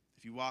today,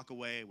 if you walk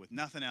away with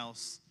nothing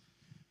else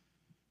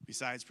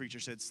besides preacher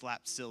said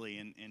slap silly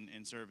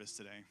in service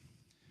today,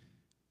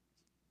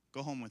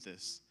 go home with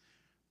this.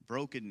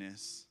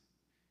 Brokenness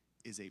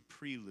is a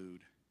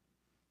prelude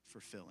for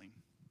filling.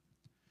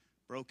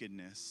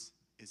 Brokenness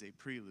is a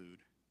prelude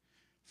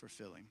for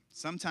filling.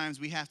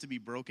 Sometimes we have to be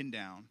broken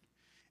down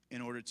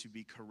in order to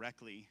be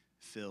correctly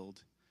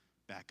filled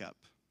back up.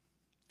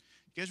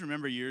 You guys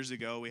remember years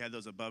ago we had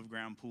those above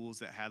ground pools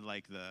that had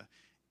like the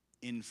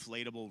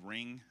inflatable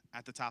ring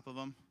at the top of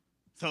them?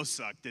 Those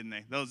sucked, didn't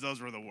they?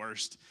 Those were the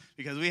worst,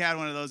 because we had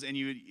one of those, and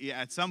you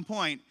at some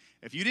point,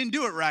 if you didn't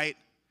do it right,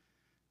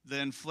 the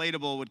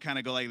inflatable would kind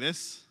of go like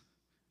this,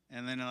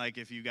 and then like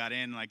if you got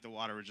in, like the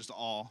water would just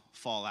all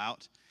fall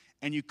out,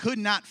 and you could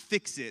not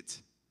fix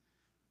it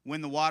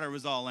when the water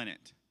was all in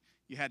it.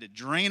 You had to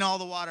drain all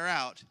the water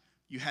out.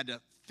 You had to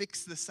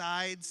fix the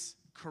sides,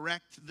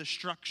 correct the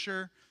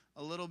structure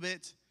a little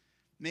bit,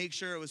 make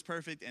sure it was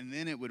perfect, and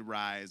then it would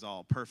rise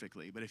all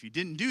perfectly. But if you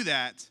didn't do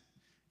that,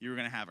 you were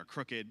going to have a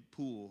crooked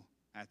pool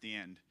at the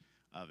end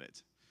of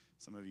it.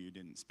 Some of you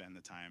didn't spend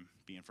the time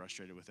being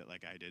frustrated with it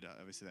like I did.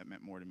 Obviously, that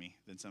meant more to me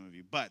than some of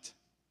you. But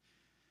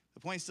the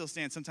point still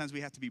stands. Sometimes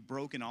we have to be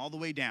broken all the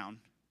way down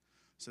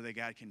so that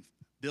God can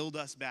build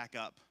us back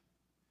up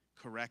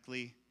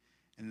correctly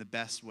in the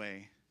best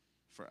way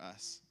for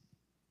us.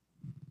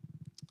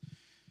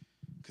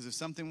 Because if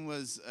something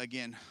was,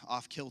 again,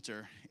 off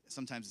kilter,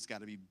 sometimes it's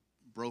got to be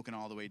broken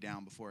all the way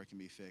down before it can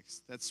be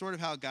fixed. That's sort of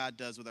how God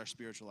does with our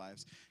spiritual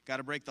lives. Got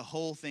to break the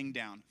whole thing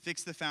down,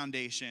 fix the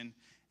foundation,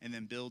 and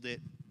then build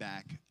it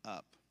back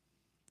up.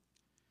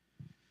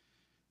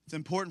 It's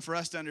important for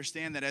us to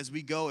understand that as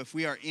we go, if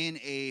we are in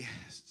a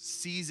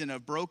season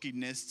of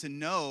brokenness, to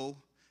know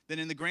that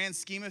in the grand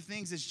scheme of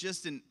things, it's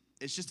just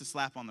a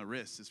slap on the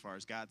wrist as far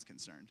as God's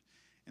concerned.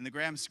 In the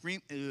grand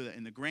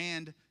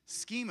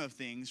scheme of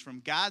things,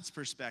 from God's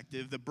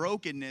perspective, the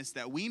brokenness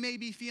that we may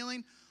be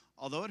feeling,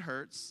 although it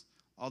hurts,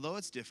 although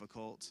it's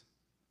difficult,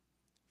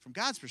 from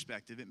God's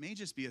perspective, it may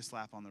just be a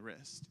slap on the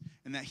wrist.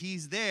 And that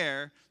he's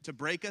there to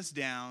break us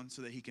down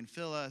so that he can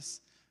fill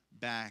us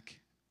back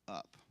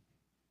up.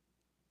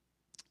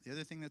 The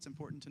other thing that's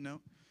important to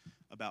note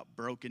about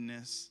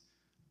brokenness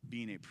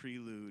being a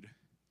prelude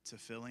to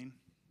filling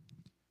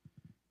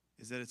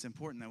is that it's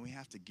important that we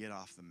have to get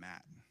off the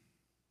mat.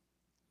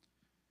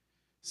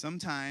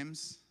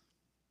 Sometimes,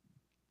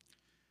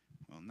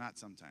 well, not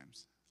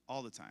sometimes,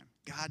 all the time,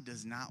 God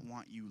does not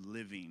want you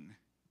living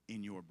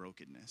in your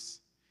brokenness.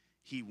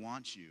 He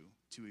wants you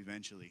to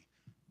eventually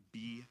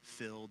be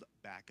filled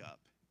back up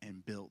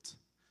and built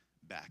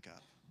back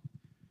up.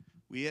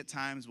 We at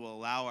times will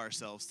allow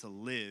ourselves to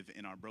live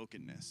in our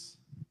brokenness.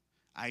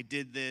 I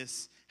did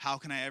this. How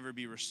can I ever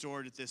be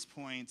restored at this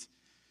point?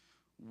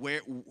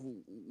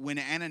 When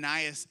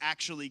Ananias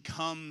actually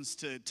comes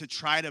to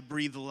try to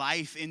breathe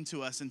life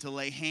into us and to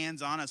lay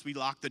hands on us, we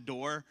lock the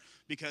door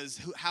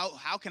because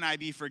how can I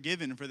be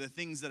forgiven for the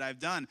things that I've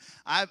done?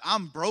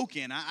 I'm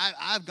broken.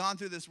 I've gone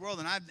through this world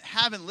and I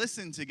haven't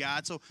listened to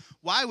God. So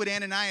why would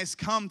Ananias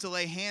come to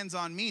lay hands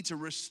on me, to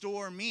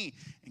restore me?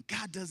 And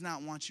God does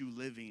not want you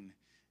living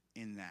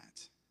in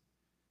that.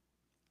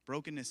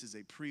 Brokenness is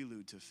a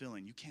prelude to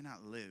filling. You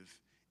cannot live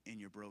in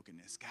your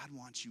brokenness. God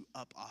wants you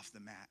up off the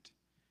mat.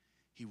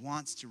 He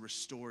wants to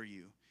restore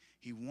you.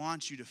 He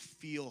wants you to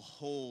feel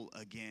whole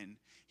again.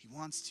 He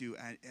wants to,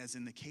 as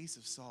in the case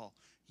of Saul,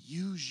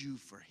 use you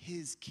for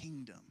his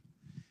kingdom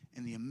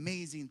and the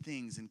amazing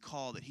things and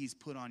call that he's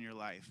put on your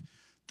life.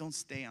 Don't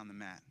stay on the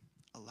mat.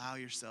 Allow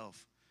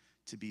yourself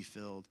to be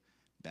filled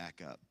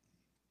back up.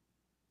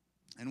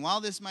 And while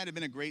this might have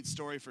been a great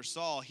story for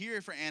Saul,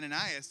 here for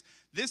Ananias,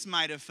 this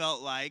might have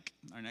felt like,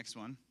 our next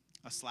one,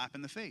 a slap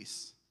in the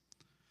face.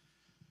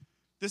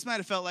 This might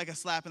have felt like a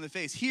slap in the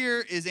face.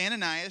 Here is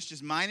Ananias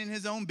just minding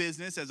his own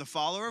business as a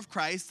follower of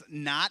Christ.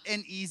 Not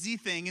an easy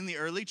thing in the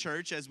early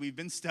church as we've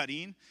been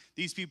studying.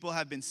 These people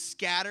have been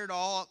scattered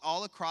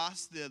all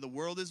across the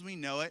world as we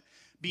know it,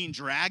 being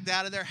dragged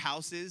out of their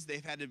houses.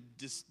 They've had to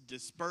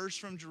disperse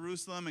from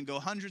Jerusalem and go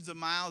hundreds of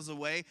miles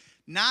away.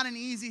 Not an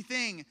easy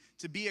thing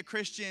to be a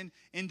Christian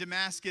in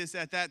Damascus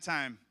at that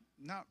time.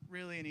 Not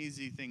really an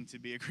easy thing to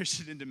be a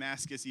Christian in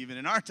Damascus even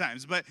in our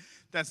times, but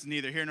that's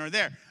neither here nor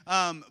there.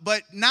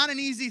 But not an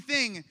easy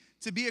thing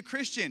to be a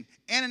Christian.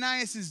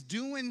 Ananias is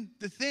doing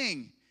the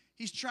thing.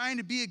 He's trying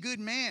to be a good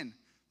man,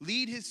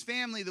 lead his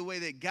family the way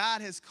that God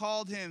has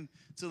called him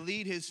to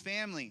lead his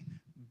family,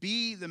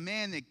 be the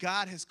man that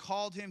God has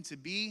called him to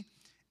be.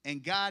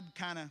 And God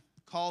kind of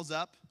calls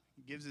up,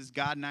 gives his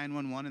God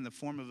 911 in the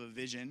form of a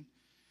vision,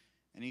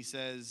 and he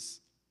says,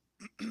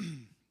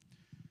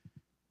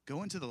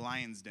 go into the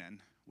lion's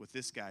den with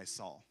this guy,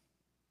 Saul.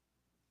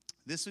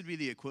 This would be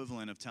the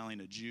equivalent of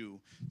telling a Jew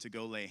to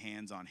go lay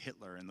hands on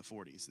Hitler in the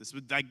 40s.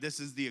 This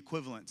is the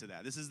equivalent to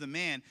that. This is the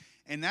man.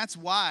 And that's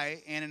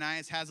why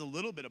Ananias has a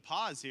little bit of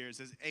pause here. It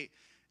says, hey,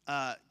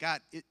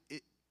 God,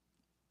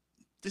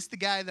 this is the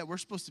guy that we're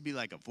supposed to be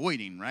like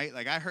avoiding, right?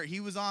 Like I heard he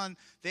was on,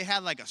 they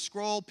had like a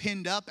scroll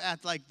pinned up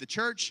at like the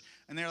church.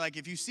 And they're like,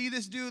 if you see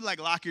this dude, like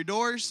lock your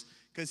doors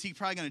because he's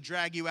probably going to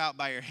drag you out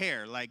by your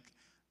hair. Like,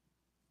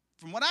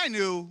 from what I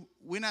knew,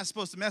 we're not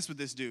supposed to mess with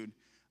this dude.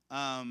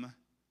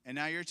 And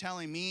now you're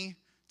telling me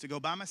to go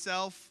by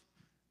myself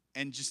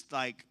and just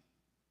like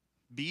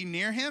be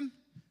near him?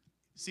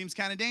 Seems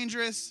kind of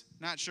dangerous.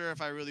 Not sure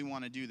if I really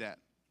want to do that.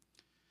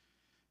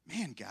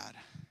 Man, God,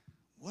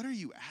 what are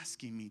you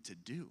asking me to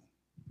do?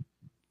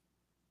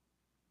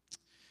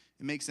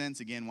 It makes sense,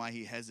 again, why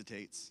he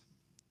hesitates.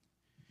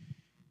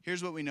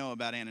 Here's what we know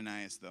about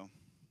Ananias, though.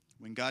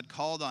 When God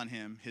called on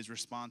him, his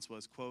response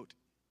was, quote,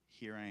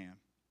 here I am.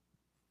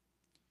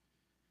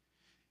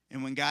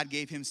 And when God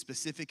gave him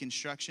specific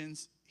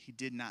instructions, he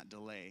did not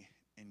delay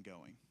in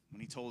going. When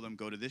he told him,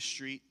 go to this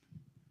street,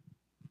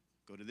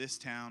 go to this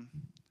town,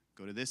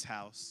 go to this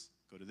house,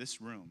 go to this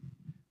room,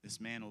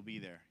 this man will be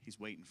there. He's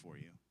waiting for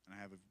you. And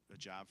I have a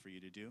job for you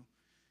to do.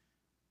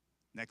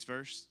 Next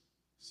verse.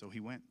 So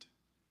he went.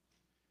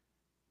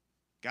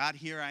 God,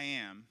 here I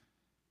am.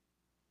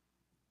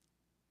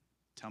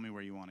 Tell me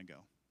where you want to go.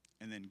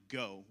 And then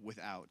go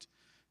without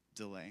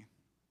delay.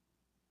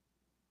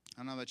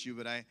 I don't know about you,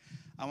 but I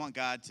want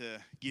God to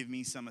give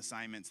me some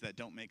assignments that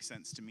don't make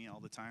sense to me all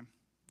the time,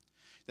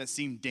 that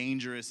seem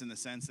dangerous in the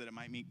sense that it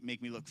might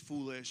make me look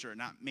foolish, or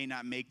may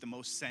not make the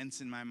most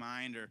sense in my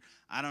mind, or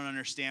I don't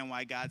understand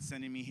why God's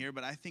sending me here.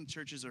 But I think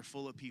churches are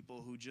full of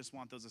people who just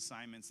want those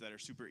assignments that are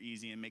super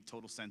easy and make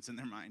total sense in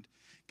their mind.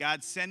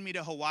 God, send me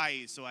to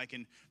Hawaii so I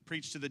can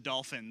preach to the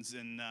dolphins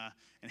and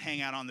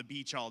hang out on the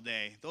beach all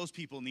day. Those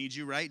people need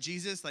you, right,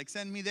 Jesus? Like,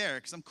 send me there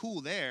because I'm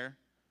cool there,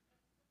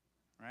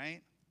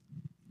 right?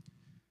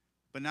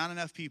 But not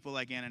enough people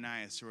like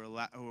Ananias who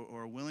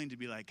are willing to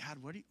be like, God,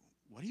 what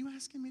are you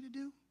asking me to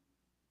do?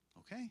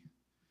 Okay,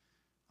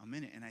 I'm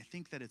in it. And I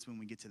think that it's when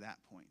we get to that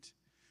point.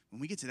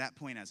 When we get to that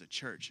point as a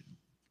church,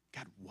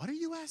 God, what are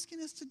you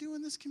asking us to do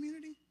in this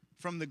community?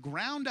 From the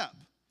ground up,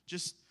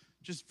 just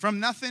from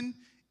nothing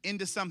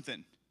into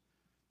something.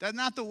 That's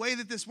not the way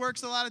that this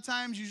works a lot of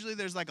times. Usually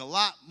there's like a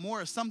lot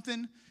more of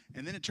something,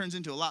 and then it turns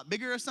into a lot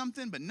bigger of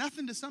something, but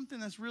nothing to something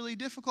that's really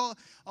difficult.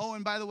 Oh,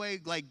 and by the way,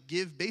 like,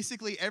 give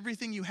basically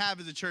everything you have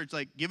as a church,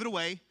 like, give it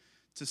away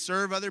to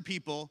serve other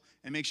people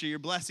and make sure you're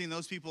blessing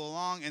those people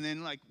along, and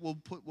then like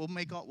we'll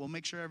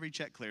make sure every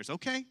check clears.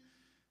 Okay,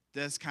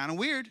 that's kind of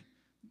weird,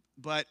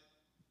 but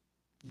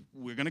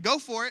we're gonna go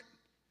for it.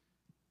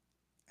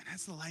 And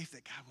that's the life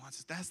that God wants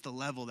us. That's the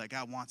level that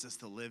God wants us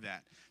to live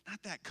at.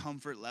 Not that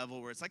comfort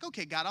level where it's like,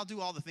 okay, God, I'll do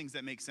all the things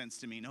that make sense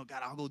to me. No,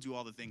 God, I'll go do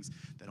all the things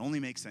that only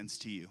make sense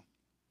to you,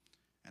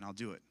 and I'll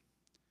do it,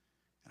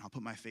 and I'll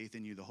put my faith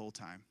in you the whole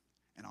time.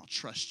 And I'll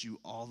trust you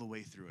all the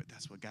way through it.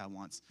 That's what God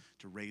wants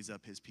to raise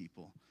up his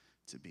people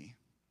to be.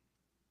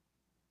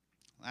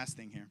 Last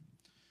thing here.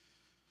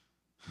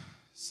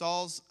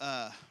 Saul's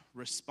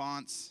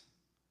response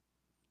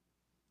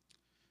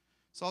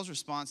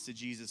to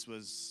Jesus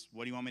was,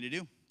 what do you want me to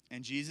do?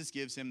 And Jesus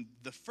gives him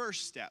the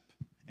first step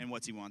in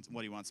what he wants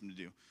him to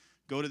do.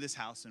 Go to this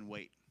house and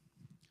wait.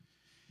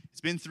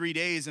 It's been 3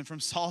 days, and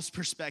from Saul's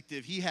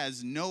perspective, he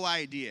has no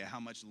idea how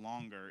much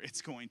longer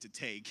it's going to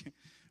take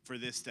for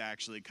this to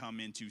actually come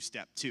into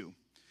step 2.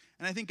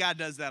 And I think God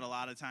does that a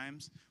lot of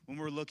times when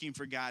we're looking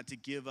for God to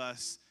give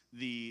us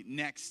the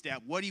next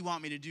step. What do you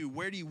want me to do?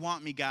 Where do you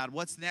want me, God?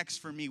 What's next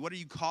for me? What are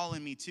you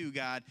calling me to,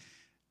 God?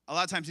 A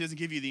lot of times he doesn't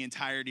give you the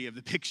entirety of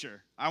the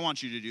picture. I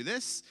want you to do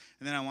this,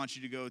 and then I want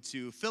you to go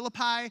to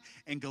Philippi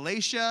and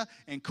Galatia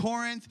and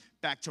Corinth,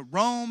 back to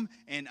Rome,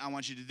 and I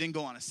want you to then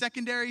go on a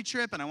secondary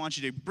trip, and I want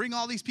you to bring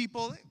all these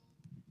people.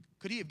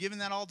 Could he have given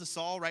that all to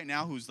Saul right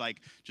now, who's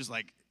just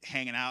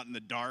hanging out in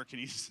the dark and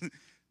he's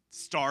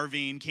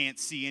starving, can't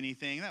see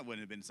anything? That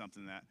wouldn't have been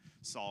something that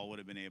Saul would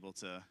have been able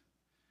to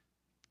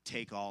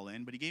take all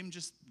in. But he gave him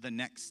just the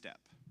next step.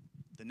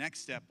 The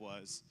next step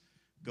was,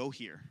 go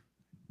here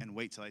and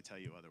wait till I tell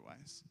you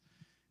otherwise.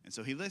 And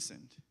so he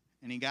listened,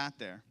 and he got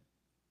there.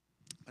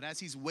 But as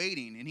he's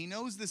waiting, and he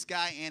knows this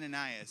guy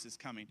Ananias is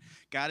coming,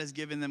 God has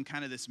given them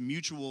kind of this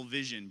mutual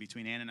vision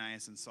between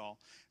Ananias and Saul.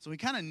 So he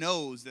kind of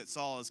knows that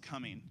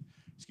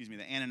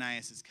that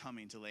Ananias is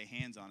coming to lay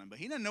hands on him. But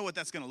he doesn't know what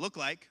that's going to look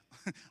like.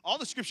 All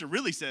the scripture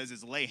really says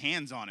is lay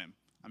hands on him.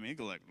 I mean, you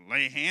go like,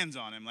 lay hands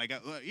on him. Like,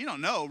 you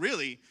don't know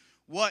really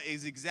what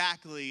is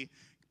exactly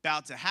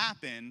about to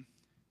happen.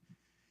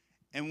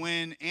 And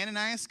when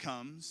Ananias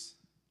comes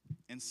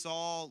and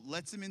Saul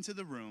lets him into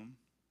the room,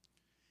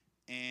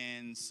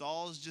 and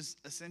Saul's just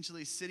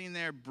essentially sitting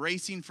there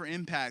bracing for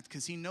impact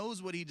because he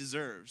knows what he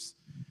deserves.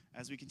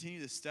 As we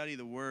continue to study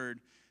the word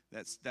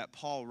that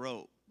Paul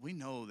wrote, we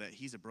know that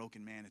he's a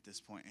broken man at this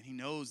point, and he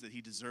knows that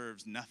he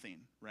deserves nothing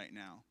right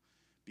now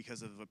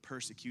because of a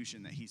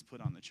persecution that he's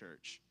put on the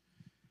church.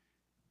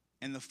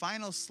 And the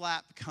final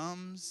slap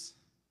comes,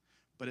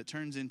 but it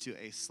turns into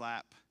a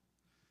slap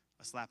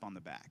on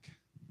the back.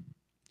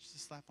 Just a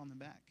slap on the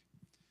back.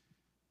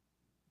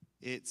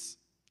 It's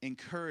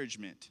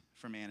encouragement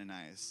from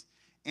Ananias.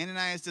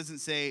 Ananias doesn't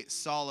say,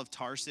 Saul of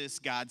Tarsus,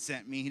 God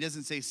sent me. He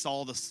doesn't say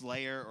Saul the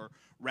slayer or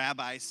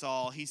Rabbi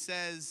Saul. He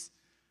says,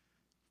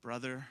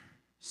 brother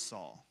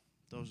Saul.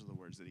 Those are the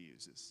words that he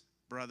uses.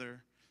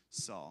 Brother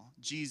Saul.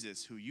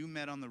 Jesus, who you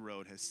met on the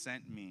road, has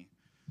sent me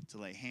to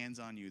lay hands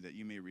on you that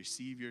you may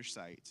receive your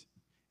sight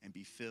and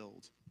be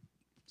filled,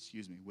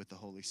 with the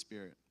Holy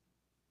Spirit.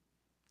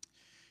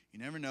 You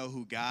never know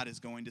who God is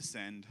going to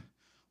send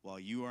while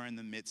you are in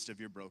the midst of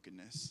your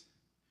brokenness,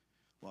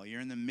 while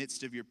you're in the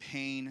midst of your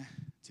pain,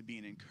 to be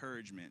an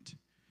encouragement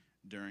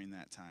during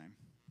that time.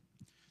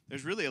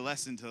 There's really a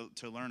lesson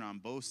to learn on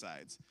both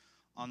sides.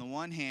 On the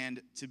one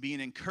hand, to be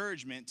an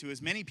encouragement to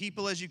as many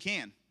people as you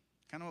can.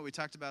 Kind of what we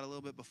talked about a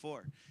little bit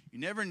before. You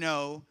never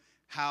know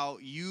how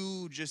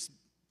you just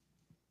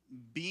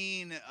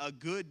being a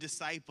good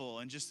disciple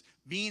and just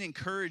being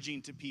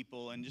encouraging to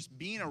people and just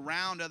being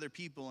around other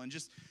people and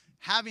just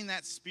having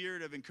that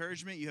spirit of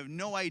encouragement, you have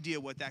no idea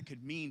what that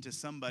could mean to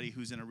somebody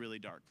who's in a really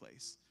dark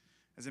place.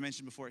 As I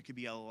mentioned before, it could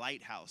be a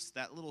lighthouse.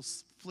 That little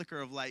flicker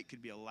of light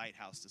could be a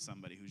lighthouse to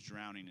somebody who's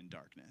drowning in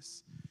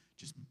darkness.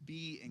 Just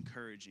be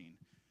encouraging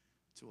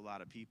to a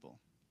lot of people.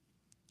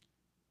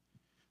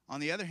 On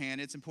the other hand,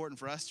 it's important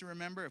for us to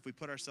remember, if we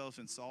put ourselves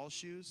in Saul's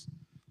shoes,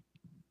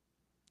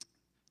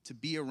 to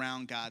be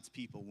around God's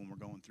people when we're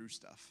going through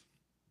stuff.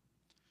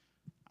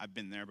 I've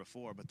been there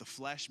before, but the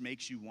flesh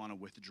makes you want to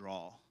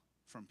withdraw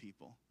from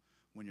people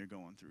when you're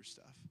going through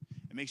stuff.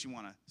 It makes you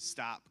want to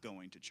stop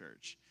going to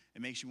church.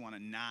 It makes you want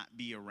to not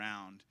be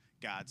around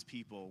God's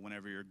people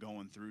whenever you're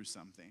going through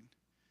something.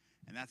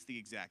 And that's the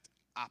exact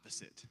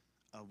opposite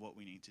of what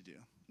we need to do.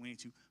 We need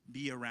to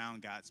be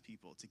around God's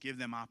people, to give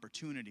them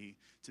opportunity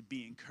to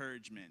be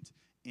encouragement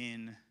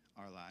in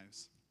our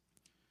lives.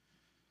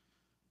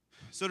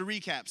 So to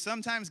recap,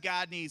 sometimes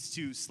God needs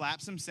to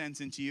slap some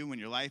sense into you when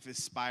your life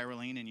is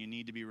spiraling and you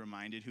need to be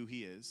reminded who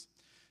he is.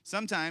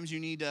 Sometimes you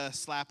need a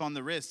slap on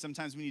the wrist.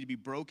 Sometimes we need to be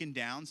broken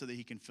down so that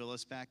he can fill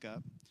us back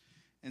up.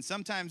 And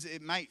sometimes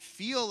it might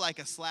feel like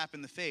a slap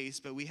in the face,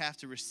 but we have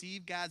to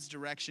receive God's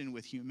direction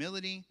with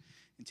humility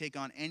and take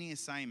on any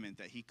assignment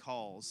that he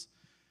calls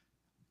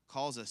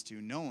us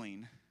to,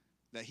 knowing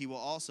that he will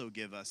also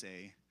give us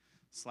a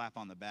slap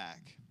on the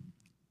back,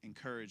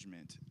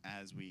 encouragement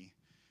as we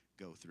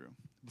go through.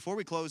 Before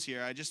we close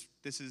here,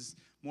 this is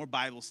more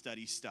Bible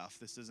study stuff.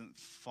 This doesn't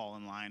fall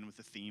in line with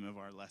the theme of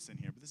our lesson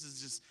here, but this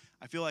is just,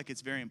 I feel like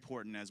it's very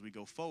important as we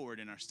go forward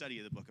in our study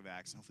of the book of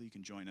Acts. Hopefully you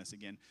can join us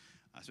again,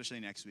 especially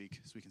next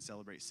week, so we can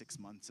celebrate 6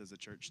 months as a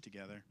church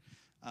together.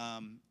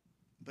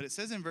 But it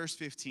says in verse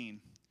 15,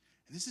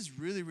 and this is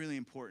really, really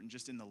important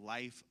just in the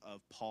life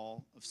of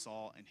Paul, of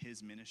Saul, and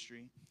his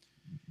ministry.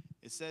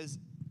 It says,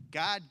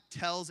 God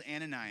tells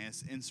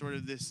Ananias in sort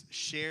of this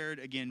shared,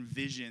 again,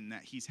 vision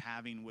that he's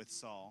having with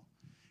Saul.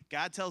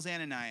 God tells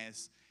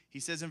Ananias, he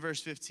says in verse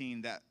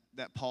 15 that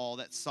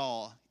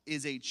Saul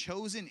is a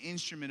chosen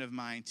instrument of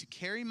mine to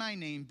carry my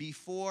name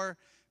before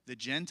the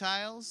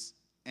Gentiles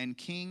and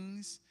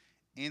kings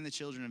and the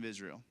children of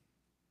Israel.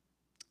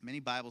 Many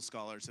Bible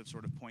scholars have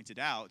sort of pointed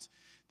out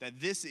that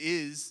this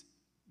is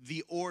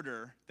the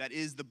order that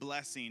is the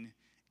blessing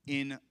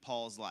in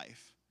Paul's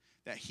life.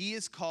 That he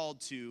is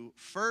called to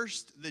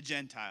first the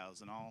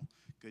Gentiles, and all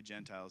good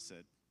Gentiles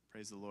said,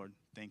 praise the Lord,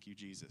 thank you,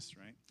 Jesus,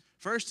 right?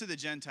 First to the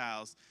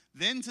Gentiles,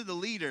 then to the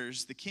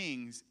leaders, the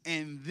kings,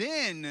 and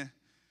then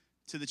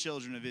to the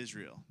children of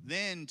Israel,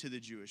 then to the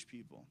Jewish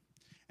people.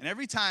 And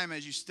every time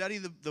as you study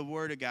the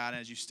Word of God,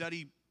 as you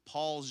study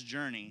Paul's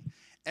journey,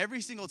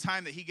 every single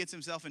time that he gets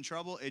himself in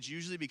trouble, it's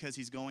usually because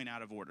he's going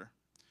out of order.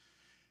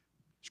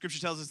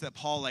 Scripture tells us that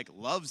Paul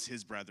loves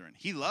his brethren.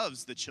 He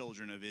loves the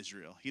children of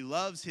Israel. He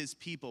loves his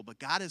people, but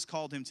God has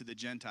called him to the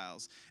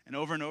Gentiles. And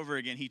over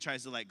again, he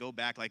tries to go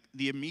back.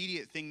 The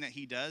immediate thing that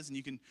he does, and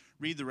you can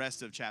read the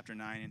rest of chapter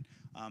 9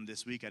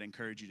 this week. I'd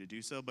encourage you to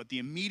do so. But the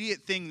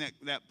immediate thing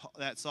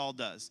that Saul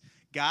does,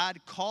 God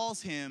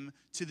calls him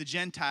to the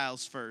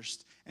Gentiles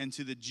first and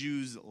to the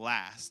Jews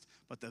last.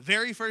 But the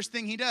very first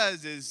thing he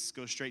does is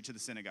go straight to the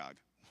synagogue.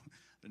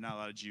 There's not a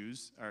lot of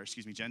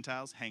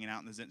Gentiles hanging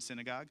out in the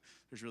synagogue.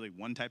 There's really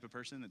one type of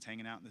person that's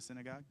hanging out in the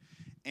synagogue.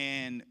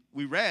 And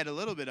we read a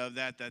little bit of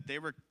that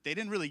they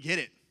didn't really get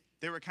it.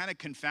 They were kind of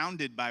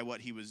confounded by what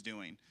he was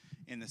doing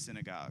in the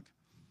synagogue.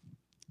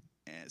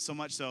 And so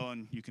much so,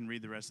 and you can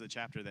read the rest of the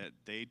chapter, that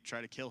they try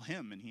to kill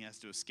him and he has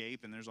to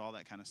escape, and there's all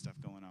that kind of stuff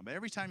going on. But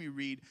every time you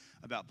read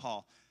about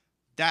Paul,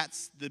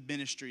 that's the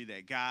ministry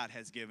that God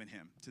has given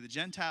him. To the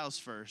Gentiles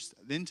first,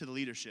 then to the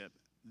leadership,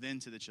 then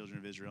to the children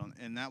of Israel.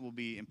 And that will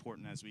be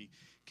important as we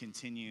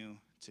continue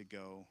to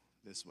go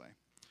this way.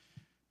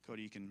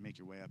 Cody, you can make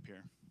your way up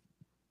here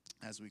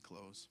as we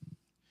close.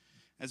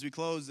 As we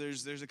close,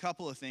 there's a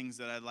couple of things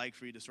that I'd like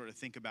for you to sort of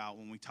think about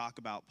when we talk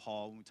about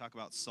Paul, when we talk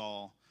about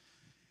Saul.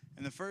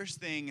 And the first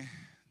thing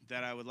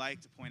that I would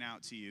like to point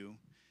out to you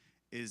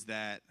is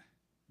that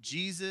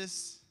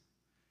Jesus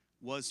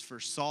was for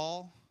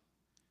Saul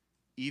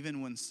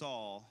even when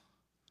Saul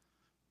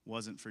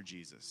wasn't for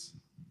Jesus.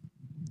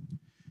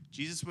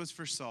 Jesus was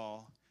for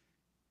Saul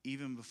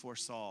even before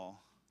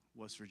Saul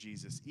was for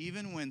Jesus.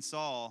 Even when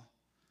Saul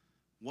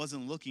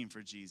wasn't looking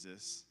for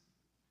Jesus,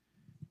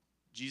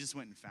 Jesus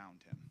went and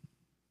found him.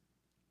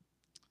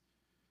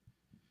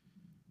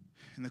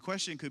 And the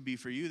question could be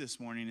for you this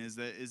morning, is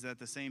that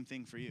the same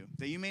thing for you?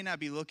 That you may not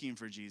be looking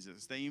for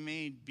Jesus, that you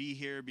may be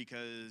here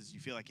because you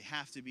feel like you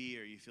have to be,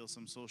 or you feel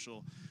some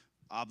social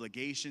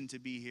obligation to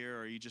be here,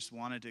 or you just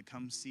wanted to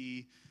come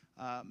see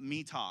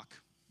me talk.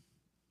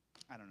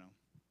 I don't know.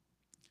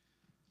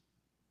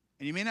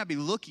 And you may not be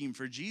looking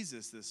for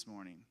Jesus this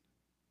morning,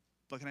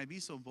 but can I be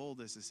so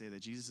bold as to say that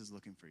Jesus is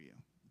looking for you?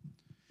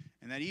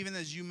 And that even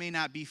as you may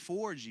not be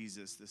for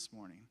Jesus this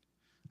morning,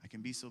 I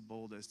can be so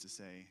bold as to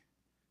say,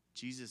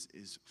 Jesus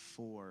is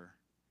for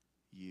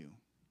you.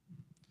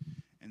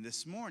 And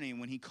this morning,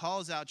 when he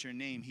calls out your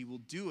name, he will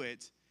do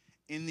it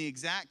in the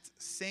exact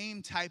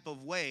same type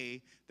of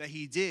way that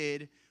he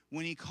did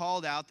when he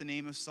called out the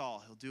name of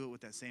Saul. He'll do it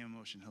with that same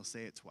emotion. He'll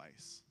say it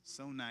twice.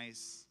 So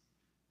nice,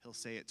 he'll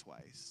say it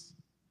twice.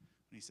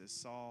 When he says,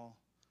 Saul,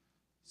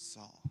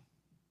 Saul.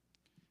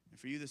 And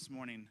for you this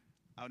morning,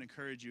 I would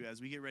encourage you,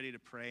 as we get ready to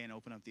pray and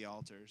open up the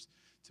altars,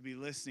 to be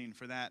listening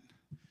for that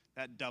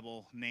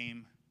double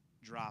name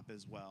drop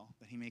as well,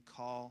 that he may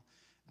call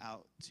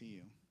out to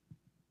you.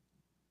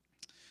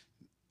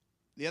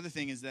 The other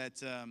thing is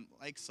that,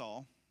 like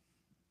Saul,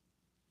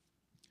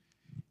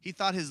 He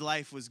thought his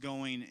life was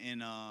going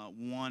in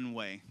one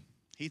way.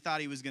 He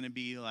thought he was going to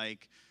be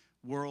like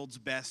world's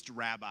best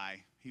rabbi.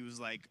 He was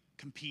like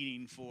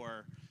competing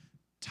for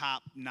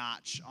top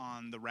notch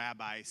on the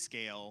rabbi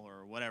scale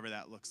or whatever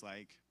that looks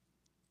like.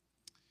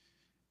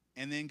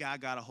 And then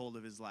God got a hold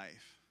of his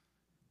life.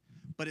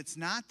 But it's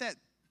not that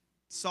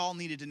Saul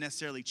needed to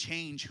necessarily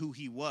change who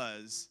he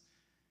was.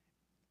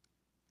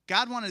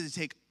 God wanted to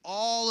take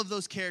all of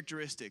those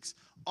characteristics,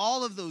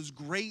 all of those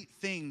great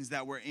things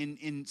that were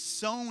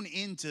sewn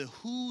into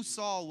who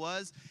Saul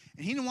was,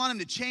 and he didn't want him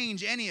to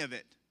change any of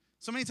it.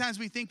 So many times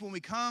we think when we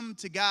come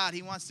to God,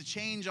 he wants to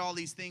change all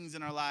these things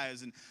in our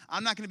lives. And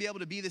I'm not going to be able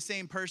to be the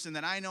same person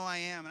that I know I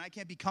am. And I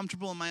can't be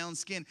comfortable in my own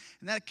skin.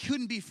 And that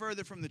couldn't be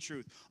further from the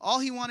truth. All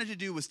he wanted to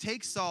do was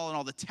take Saul and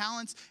all the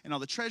talents and all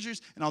the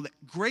treasures and all the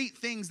great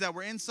things that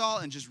were in Saul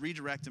and just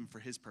redirect him for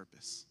his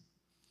purpose.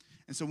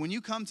 And so when you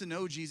come to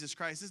know Jesus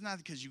Christ, it's not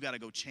because you got to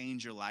go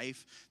change your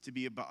life to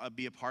be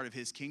a part of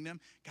his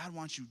kingdom. God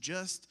wants you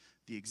just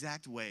the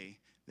exact way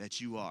that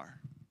you are.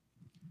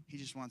 He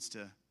just wants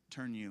to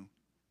turn you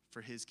for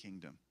his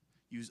kingdom.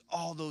 Use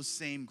all those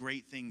same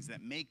great things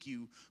that make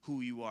you who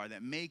you are,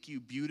 that make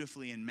you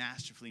beautifully and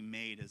masterfully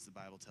made, as the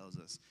Bible tells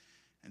us,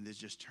 and then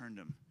just turn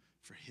them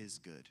for his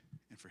good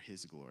and for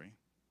his glory.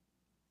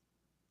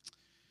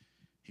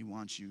 He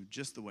wants you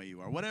just the way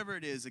you are. Whatever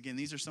it is, again,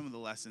 these are some of the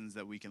lessons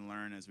that we can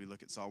learn as we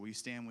look at Saul. Will you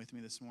stand with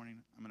me this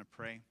morning? I'm going to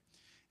pray.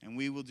 And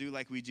we will do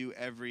like we do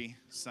every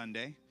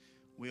Sunday.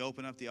 We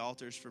open up the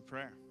altars for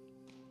prayer.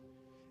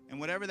 And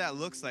whatever that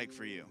looks like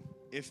for you,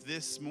 if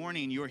this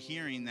morning you're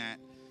hearing that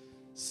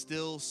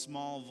still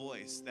small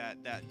voice,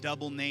 that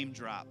double name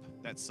drop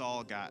that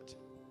Saul got,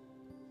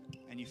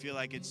 and you feel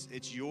like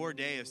it's your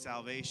day of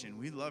salvation,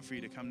 we'd love for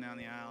you to come down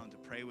the aisle and to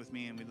pray with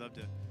me, and we'd love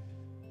to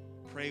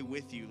pray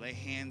with you, lay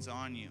hands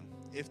on you.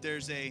 If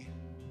there's a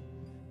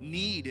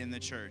need in the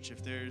church,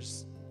 if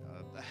there's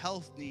a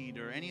health need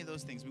or any of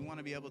those things, we want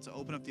to be able to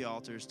open up the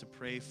altars to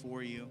pray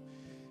for you,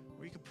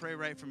 or you can pray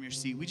right from your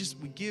seat. We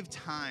give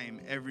time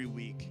every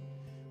week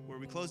where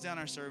we close down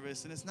our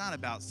service, and it's not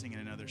about singing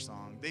another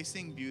song. They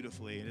sing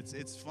beautifully, and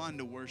it's fun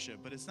to worship,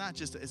 but it's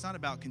not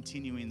about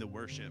continuing the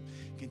worship,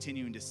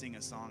 continuing to sing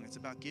a song. It's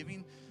about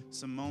giving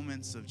some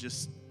moments of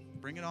just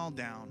bring it all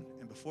down,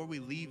 and before we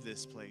leave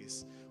this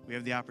place, we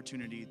have the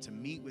opportunity to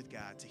meet with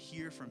God, to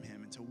hear from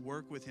him, and to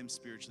work with him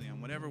spiritually on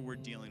whatever we're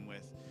dealing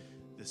with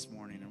this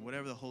morning, or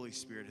whatever the Holy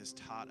Spirit has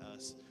taught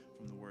us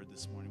from the Word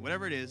this morning.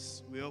 Whatever it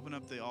is, we open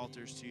up the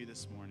altars to you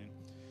this morning.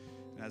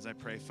 And as I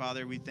pray,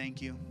 Father, we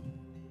thank you.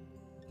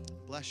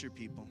 Bless your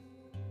people.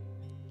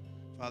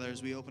 Father,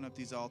 as we open up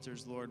these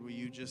altars, Lord, will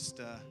you just,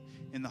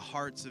 in the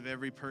hearts of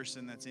every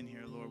person that's in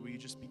here, Lord, will you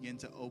just begin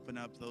to open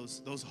up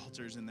those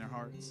altars in their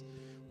hearts,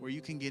 where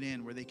you can get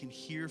in, where they can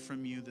hear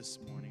from you this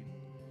morning.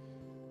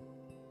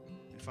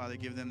 And Father,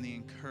 give them the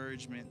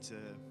encouragement to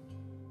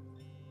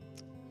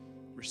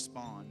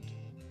respond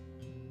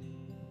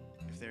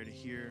if they're to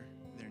hear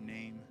their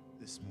name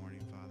this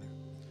morning, Father.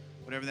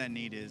 Whatever that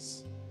need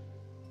is,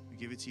 we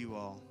give it to you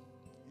all.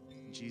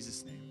 In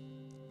Jesus' name.